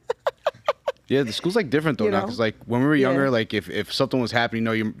bullshit. Yeah, the school's like different though now, because like when we were younger, like if something was happening,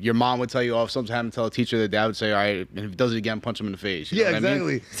 you know, your mom would tell you, oh, if something's happening, tell a teacher. The dad would say, all right, and if he does it again, punch him in the face. You know what exactly. I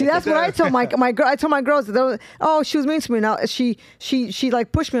mean? See, that's what I told my girl. I told my girls that oh, she was mean to me. Now she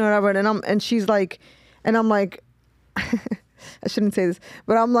like pushed me or whatever, and she's like, and I'm like. I shouldn't say this,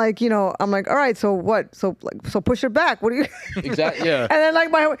 but I'm like, you know, I'm like, all right, so what? So push her back. What do you? Exactly. Yeah. And then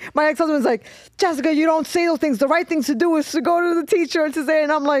like my ex-husband's like, Jessica, you don't say those things. The right thing to do is to go to the teacher and to say,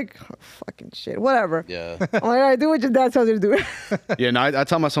 and I'm like, oh, fucking shit, whatever. Yeah. I'm like, all right, do what your dad tells you to do. Yeah. No, I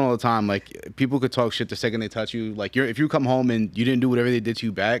tell my son all the time, like people could talk shit the second they touch you. Like if you come home and you didn't do whatever they did to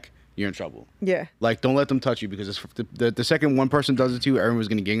you back, you're in trouble. Yeah. Like don't let them touch you, because it's, the second one person does it to you, everyone's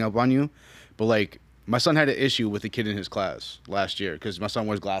gonna gang up on you. But like. My son had an issue with a kid in his class last year because my son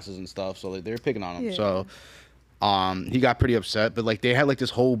wears glasses and stuff, so like, they were picking on him. Yeah. So he got pretty upset, but like they had like this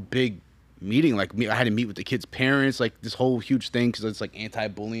whole big meeting. Like I had to meet with the kid's parents, like this whole huge thing because it's like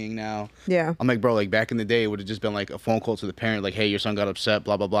anti-bullying now. Yeah. I'm like, bro, like back in the day, it would have just been like a phone call to the parent, like, hey, your son got upset,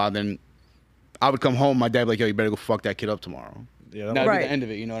 blah, blah, blah. Then I would come home, my dad would be like, yo, you better go fuck that kid up tomorrow. Yeah, that would be the end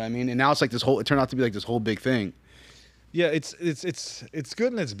of it, you know what I mean? And now it's like it turned out to be like this whole big thing. Yeah, it's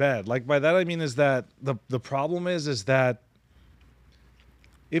good and it's bad. Like by that I mean is that the problem is that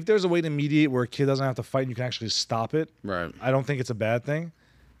if there's a way to mediate where a kid doesn't have to fight and you can actually stop it, right? I don't think it's a bad thing.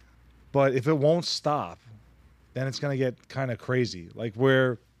 But if it won't stop, then it's gonna get kind of crazy. Like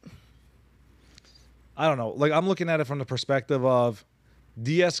where I don't know. Like I'm looking at it from the perspective of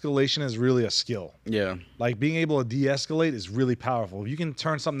de-escalation is really a skill. Yeah. Like being able to de-escalate is really powerful. If you can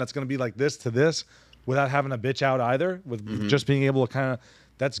turn something that's gonna be like this to this without having a bitch out either, with just being able to kind of,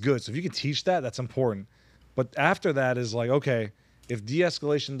 that's good. So if you can teach that, that's important. But after that is like, okay, if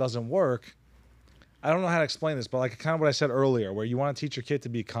de-escalation doesn't work, I don't know how to explain this, but like kind of what I said earlier, where you want to teach your kid to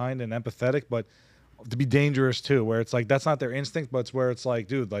be kind and empathetic, but to be dangerous too, where it's like, that's not their instinct, but it's where it's like,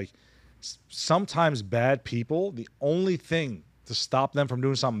 dude, like sometimes bad people, the only thing to stop them from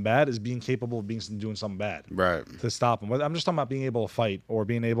doing something bad is being capable of doing something bad. Right. To stop them. I'm just talking about being able to fight or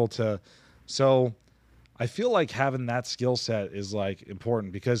being able to, so I feel like having that skill set is like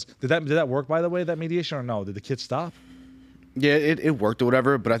important because did that work, by the way, that mediation, or no? Did the kid stop? Yeah, it worked or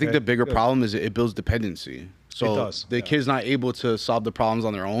whatever, but I think the bigger problem is it builds dependency. So it does. The kid's not able to solve the problems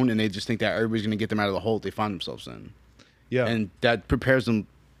on their own, and they just think that everybody's going to get them out of the hole they find themselves in. Yeah. And that prepares them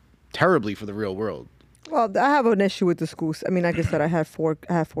terribly for the real world. Well, I have an issue with the schools. I mean, like I said, I have four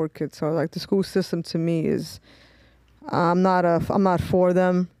kids, so like the school system to me is I'm not for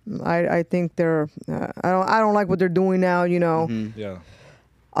them. I think they're I don't like what they're doing now, you know. Mm-hmm. Yeah.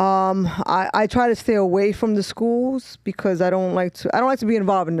 I try to stay away from the schools because I don't like to be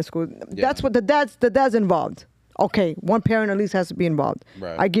involved in the school. Yeah. That's what the dad's involved. Okay, one parent at least has to be involved.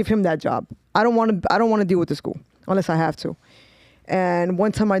 Right. I give him that job. I don't want to deal with the school unless I have to. And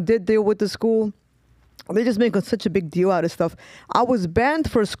one time I did deal with the school. They just make such a big deal out of stuff. I was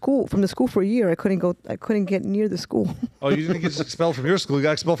banned from the school for a year. I couldn't get near the school. Oh, you didn't get expelled from your school. You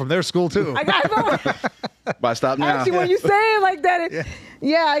got expelled from their school too. I got expelled. But stop now. Actually, when you say it like that,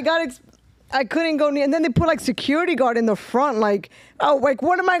 I couldn't go near. And then they put like security guard in the front. Like, oh, like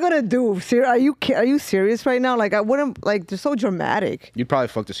what am I gonna do? Are you serious right now? Like I wouldn't. Like they're so dramatic. You'd probably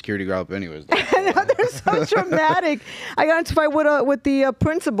fuck the security guard up anyways. They're so dramatic. I got into a fight with the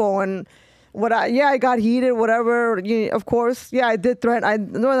principal and. I got heated, whatever. Of course, I did threaten. I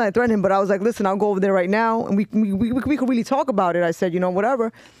know that I threatened him, but I was like, listen, I'll go over there right now, and we could really talk about it. I said,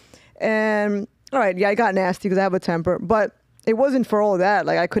 whatever. And all right, I got nasty because I have a temper, but it wasn't for all that.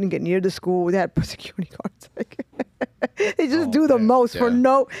 Like I couldn't get near the school. They had security guards. Like, they just do the most for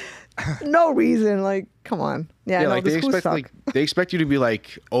no reason. Like, come on. Yeah, like they expect you to be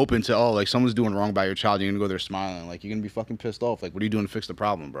like open to like someone's doing wrong by your child. You're gonna go there smiling. Like you're gonna be fucking pissed off. Like what are you doing to fix the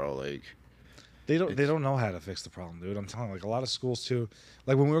problem, bro? Like. They don't know how to fix the problem, dude. I'm telling you, like a lot of schools too.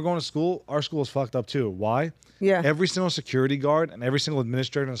 Like when we were going to school, our school was fucked up too. Why? Yeah. Every single security guard and every single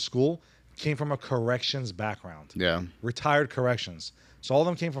administrator in the school came from a corrections background. Yeah. Retired corrections. So all of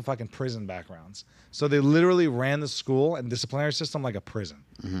them came from fucking prison backgrounds. So they literally ran the school and disciplinary system like a prison.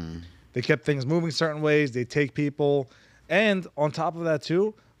 Mm-hmm. They kept things moving certain ways. They take people. And on top of that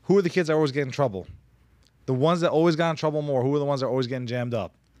too, who are the kids that always get in trouble? The ones that always got in trouble more. Who are the ones that are always getting jammed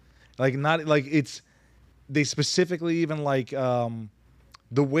up? Like not like they specifically even like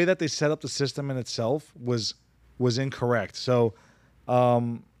the way that they set up the system in itself was incorrect. So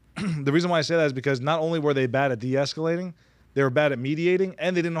the reason why I say that is because not only were they bad at de-escalating, they were bad at mediating,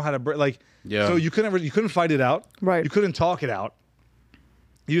 and they didn't know how to So you couldn't fight it out. Right. You couldn't talk it out.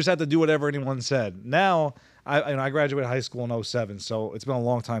 You just had to do whatever anyone said. Now I graduated high school in 2007, so it's been a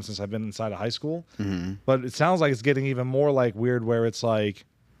long time since I've been inside of high school. Mm-hmm. But it sounds like it's getting even more like weird, where it's like.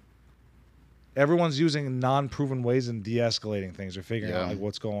 everyone's using non-proven ways in de-escalating things or figuring out like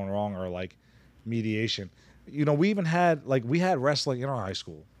what's going wrong or like mediation. You know, we even had wrestling in our high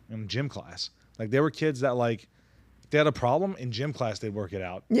school in gym class. Like there were kids that like if they had a problem in gym class, they'd work it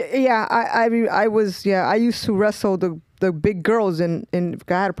out. Yeah. I used to wrestle the big girls and if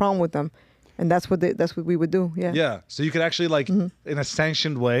I had a problem with them, and that's what we would do. Yeah. Yeah. So you could actually like in a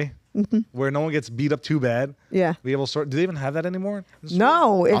sanctioned way. Where no one gets beat up too bad. Yeah. Be able to sort. Do they even have that anymore?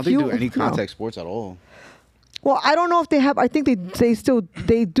 No. I don't think they do any contact sports at all. Well, I don't know if they have. I think they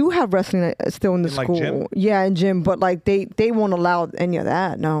do have wrestling still in the school. Like gym? Yeah, in gym, but like they won't allow any of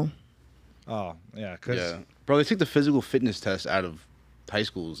that. No. Oh yeah, cause bro, they take the physical fitness test out of high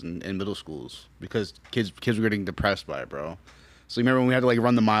schools and middle schools because kids were getting depressed by it, bro. So you remember when we had to like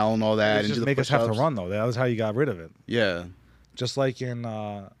run the mile and all that, and just make us have to run though. That was how you got rid of it. Yeah. Just like in.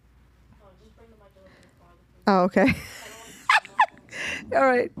 Oh, okay. All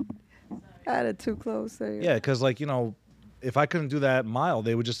right. I had it too close. Yeah, because like, you know, if I couldn't do that mile,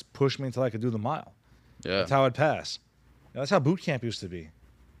 they would just push me until I could do the mile. Yeah. That's how I'd pass. That's how boot camp used to be.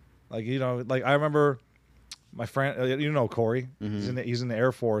 Like, you know, like I remember my friend, you know, Corey, he's in the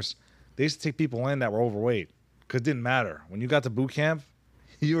Air Force. They used to take people in that were overweight because it didn't matter. When you got to boot camp,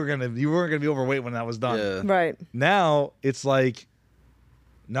 you weren't gonna be overweight when that was done. Yeah. Right. Now it's like,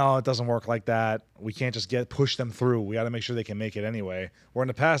 no, it doesn't work like that. We can't just push them through. We got to make sure they can make it anyway. Where in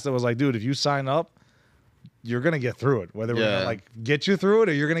the past, it was like, dude, if you sign up, you're gonna get through it. Whether we're gonna like get you through it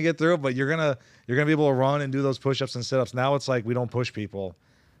or you're gonna get through it, but you're gonna be able to run and do those push-ups and sit-ups. Now it's like we don't push people.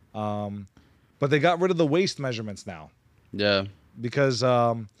 But they got rid of the waist measurements now. Yeah. Because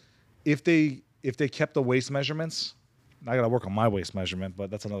if they kept the waist measurements, I gotta work on my waist measurement,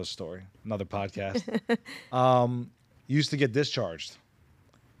 but that's another story, another podcast. You used to get discharged.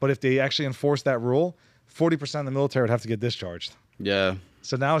 But if they actually enforced that rule, 40% of the military would have to get discharged. Yeah.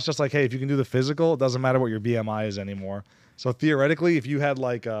 So now it's just like, hey, if you can do the physical, it doesn't matter what your BMI is anymore. So theoretically, if you had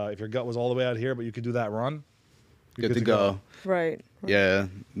like, if your gut was all the way out here, but you could do that run, you're good to go. Right. Yeah.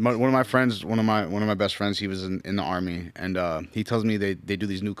 One of my friends, one of my best friends, he was in the Army, and he tells me they do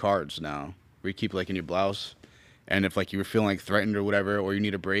these new cards now where you keep like in your blouse. And if like you were feeling like threatened or whatever, or you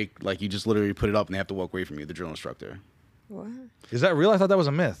need a break, like you just literally put it up and they have to walk away from you, the drill instructor. What? Is that real? I thought that was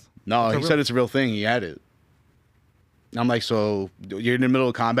a myth. No, he said it's a real thing. He had it. I'm like, so you're in the middle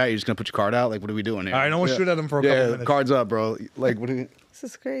of combat, you're just going to put your card out? Like, what are we doing here? All right, no one shoot at him for a couple minutes. Cards up, bro. Like, what are you... This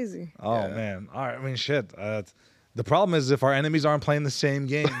is crazy. Oh, man. All right, I mean, shit. The problem is if our enemies aren't playing the same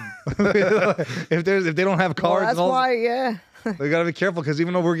game. if they don't have cards. Well, that's why, yeah. We got to be careful because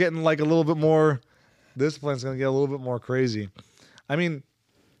even though we're getting like a little bit more discipline, it's going to get a little bit more crazy. I mean,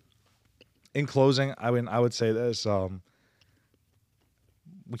 in closing, I would say this.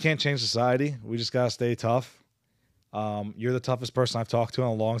 We can't change society. We just got to stay tough. You're the toughest person I've talked to in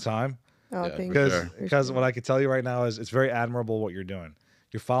a long time. Oh, thank you. Because what I can tell you right now is it's very admirable what you're doing.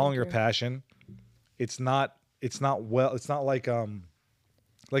 You're following your passion. It's not like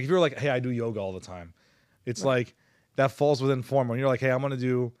if you're like, hey, I do yoga all the time. It's like that falls within form. When you're like, hey, I'm going to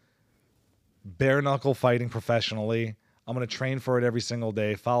do bare knuckle fighting professionally. I'm going to train for it every single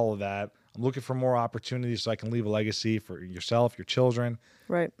day. Follow that. I'm looking for more opportunities so I can leave a legacy for yourself, your children.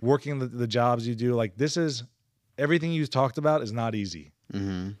 Right. Working the jobs you do. Like this is everything you talked about is not easy.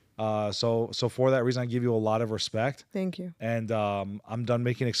 Mm-hmm. So for that reason, I give you a lot of respect. Thank you. And I'm done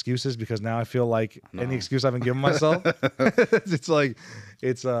making excuses because now I feel like any excuse I've been giving myself, it's like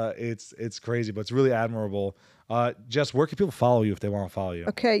it's crazy, but it's really admirable. Jess, where can people follow you if they want to follow you?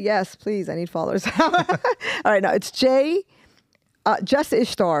 Okay. Yes, please. I need followers. All right. Now it's Jess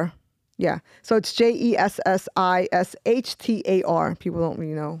Ishtar. Yeah. So it's JESSISHTAR. People don't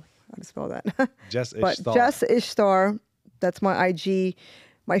really know how to spell that. Jess Ishtar. But Jess Ishtar, that's my IG.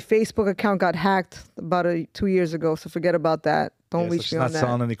 My Facebook account got hacked about 2 years ago, so forget about that. Don't reach me on that. Not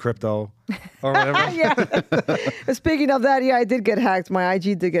selling any crypto or whatever. Yeah. Speaking of that, yeah, I did get hacked. My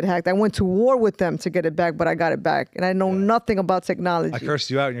IG did get hacked. I went to war with them to get it back, but I got it back. And I know nothing about technology. I cursed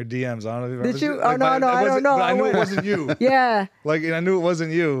you out in your DMs. I don't know if you Did you? Oh, no, I don't know. But I knew it wasn't you. Yeah. Like, and I knew it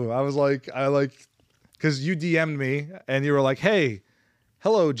wasn't you. I was like, because you DM'd me and you were like, hey,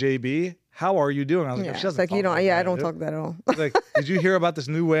 hello, JB. How are you doing? I was like, Yeah, she doesn't like, you talk know, like yeah, that, I don't dude. talk that at all. Like, did you hear about this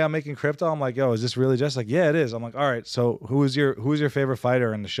new way I'm making crypto? I'm like, yo, is this really just like, yeah, it is. I'm like, all right, so who is your favorite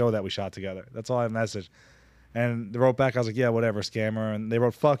fighter in the show that we shot together? That's all I messaged. And they wrote back, I was like, yeah, whatever, scammer. And they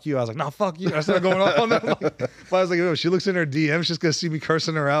wrote, fuck you. I was like, no, fuck you. I started going off on them. But I was like, yo, she looks in her DM, she's just gonna see me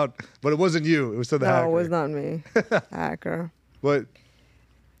cursing her out. But it wasn't you. It was to the hacker. No, it was not me. Hacker. But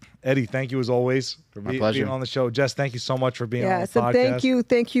Eddie, thank you as always for being on the show. Jess, thank you so much for being on the podcast.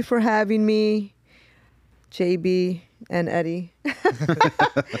 Thank you for having me. JB and Eddie.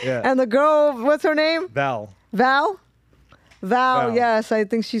 Yeah. And the girl, what's her name? Val. Val? Val. Yes, I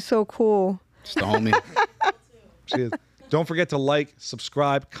think she's so cool. Just the homie. She is. Don't forget to like,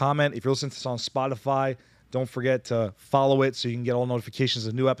 subscribe, comment. If you're listening to this on Spotify, don't forget to follow it so you can get all notifications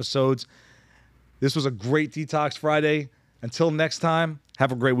of new episodes. This was a great Detox Friday. Until next time,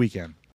 have a great weekend.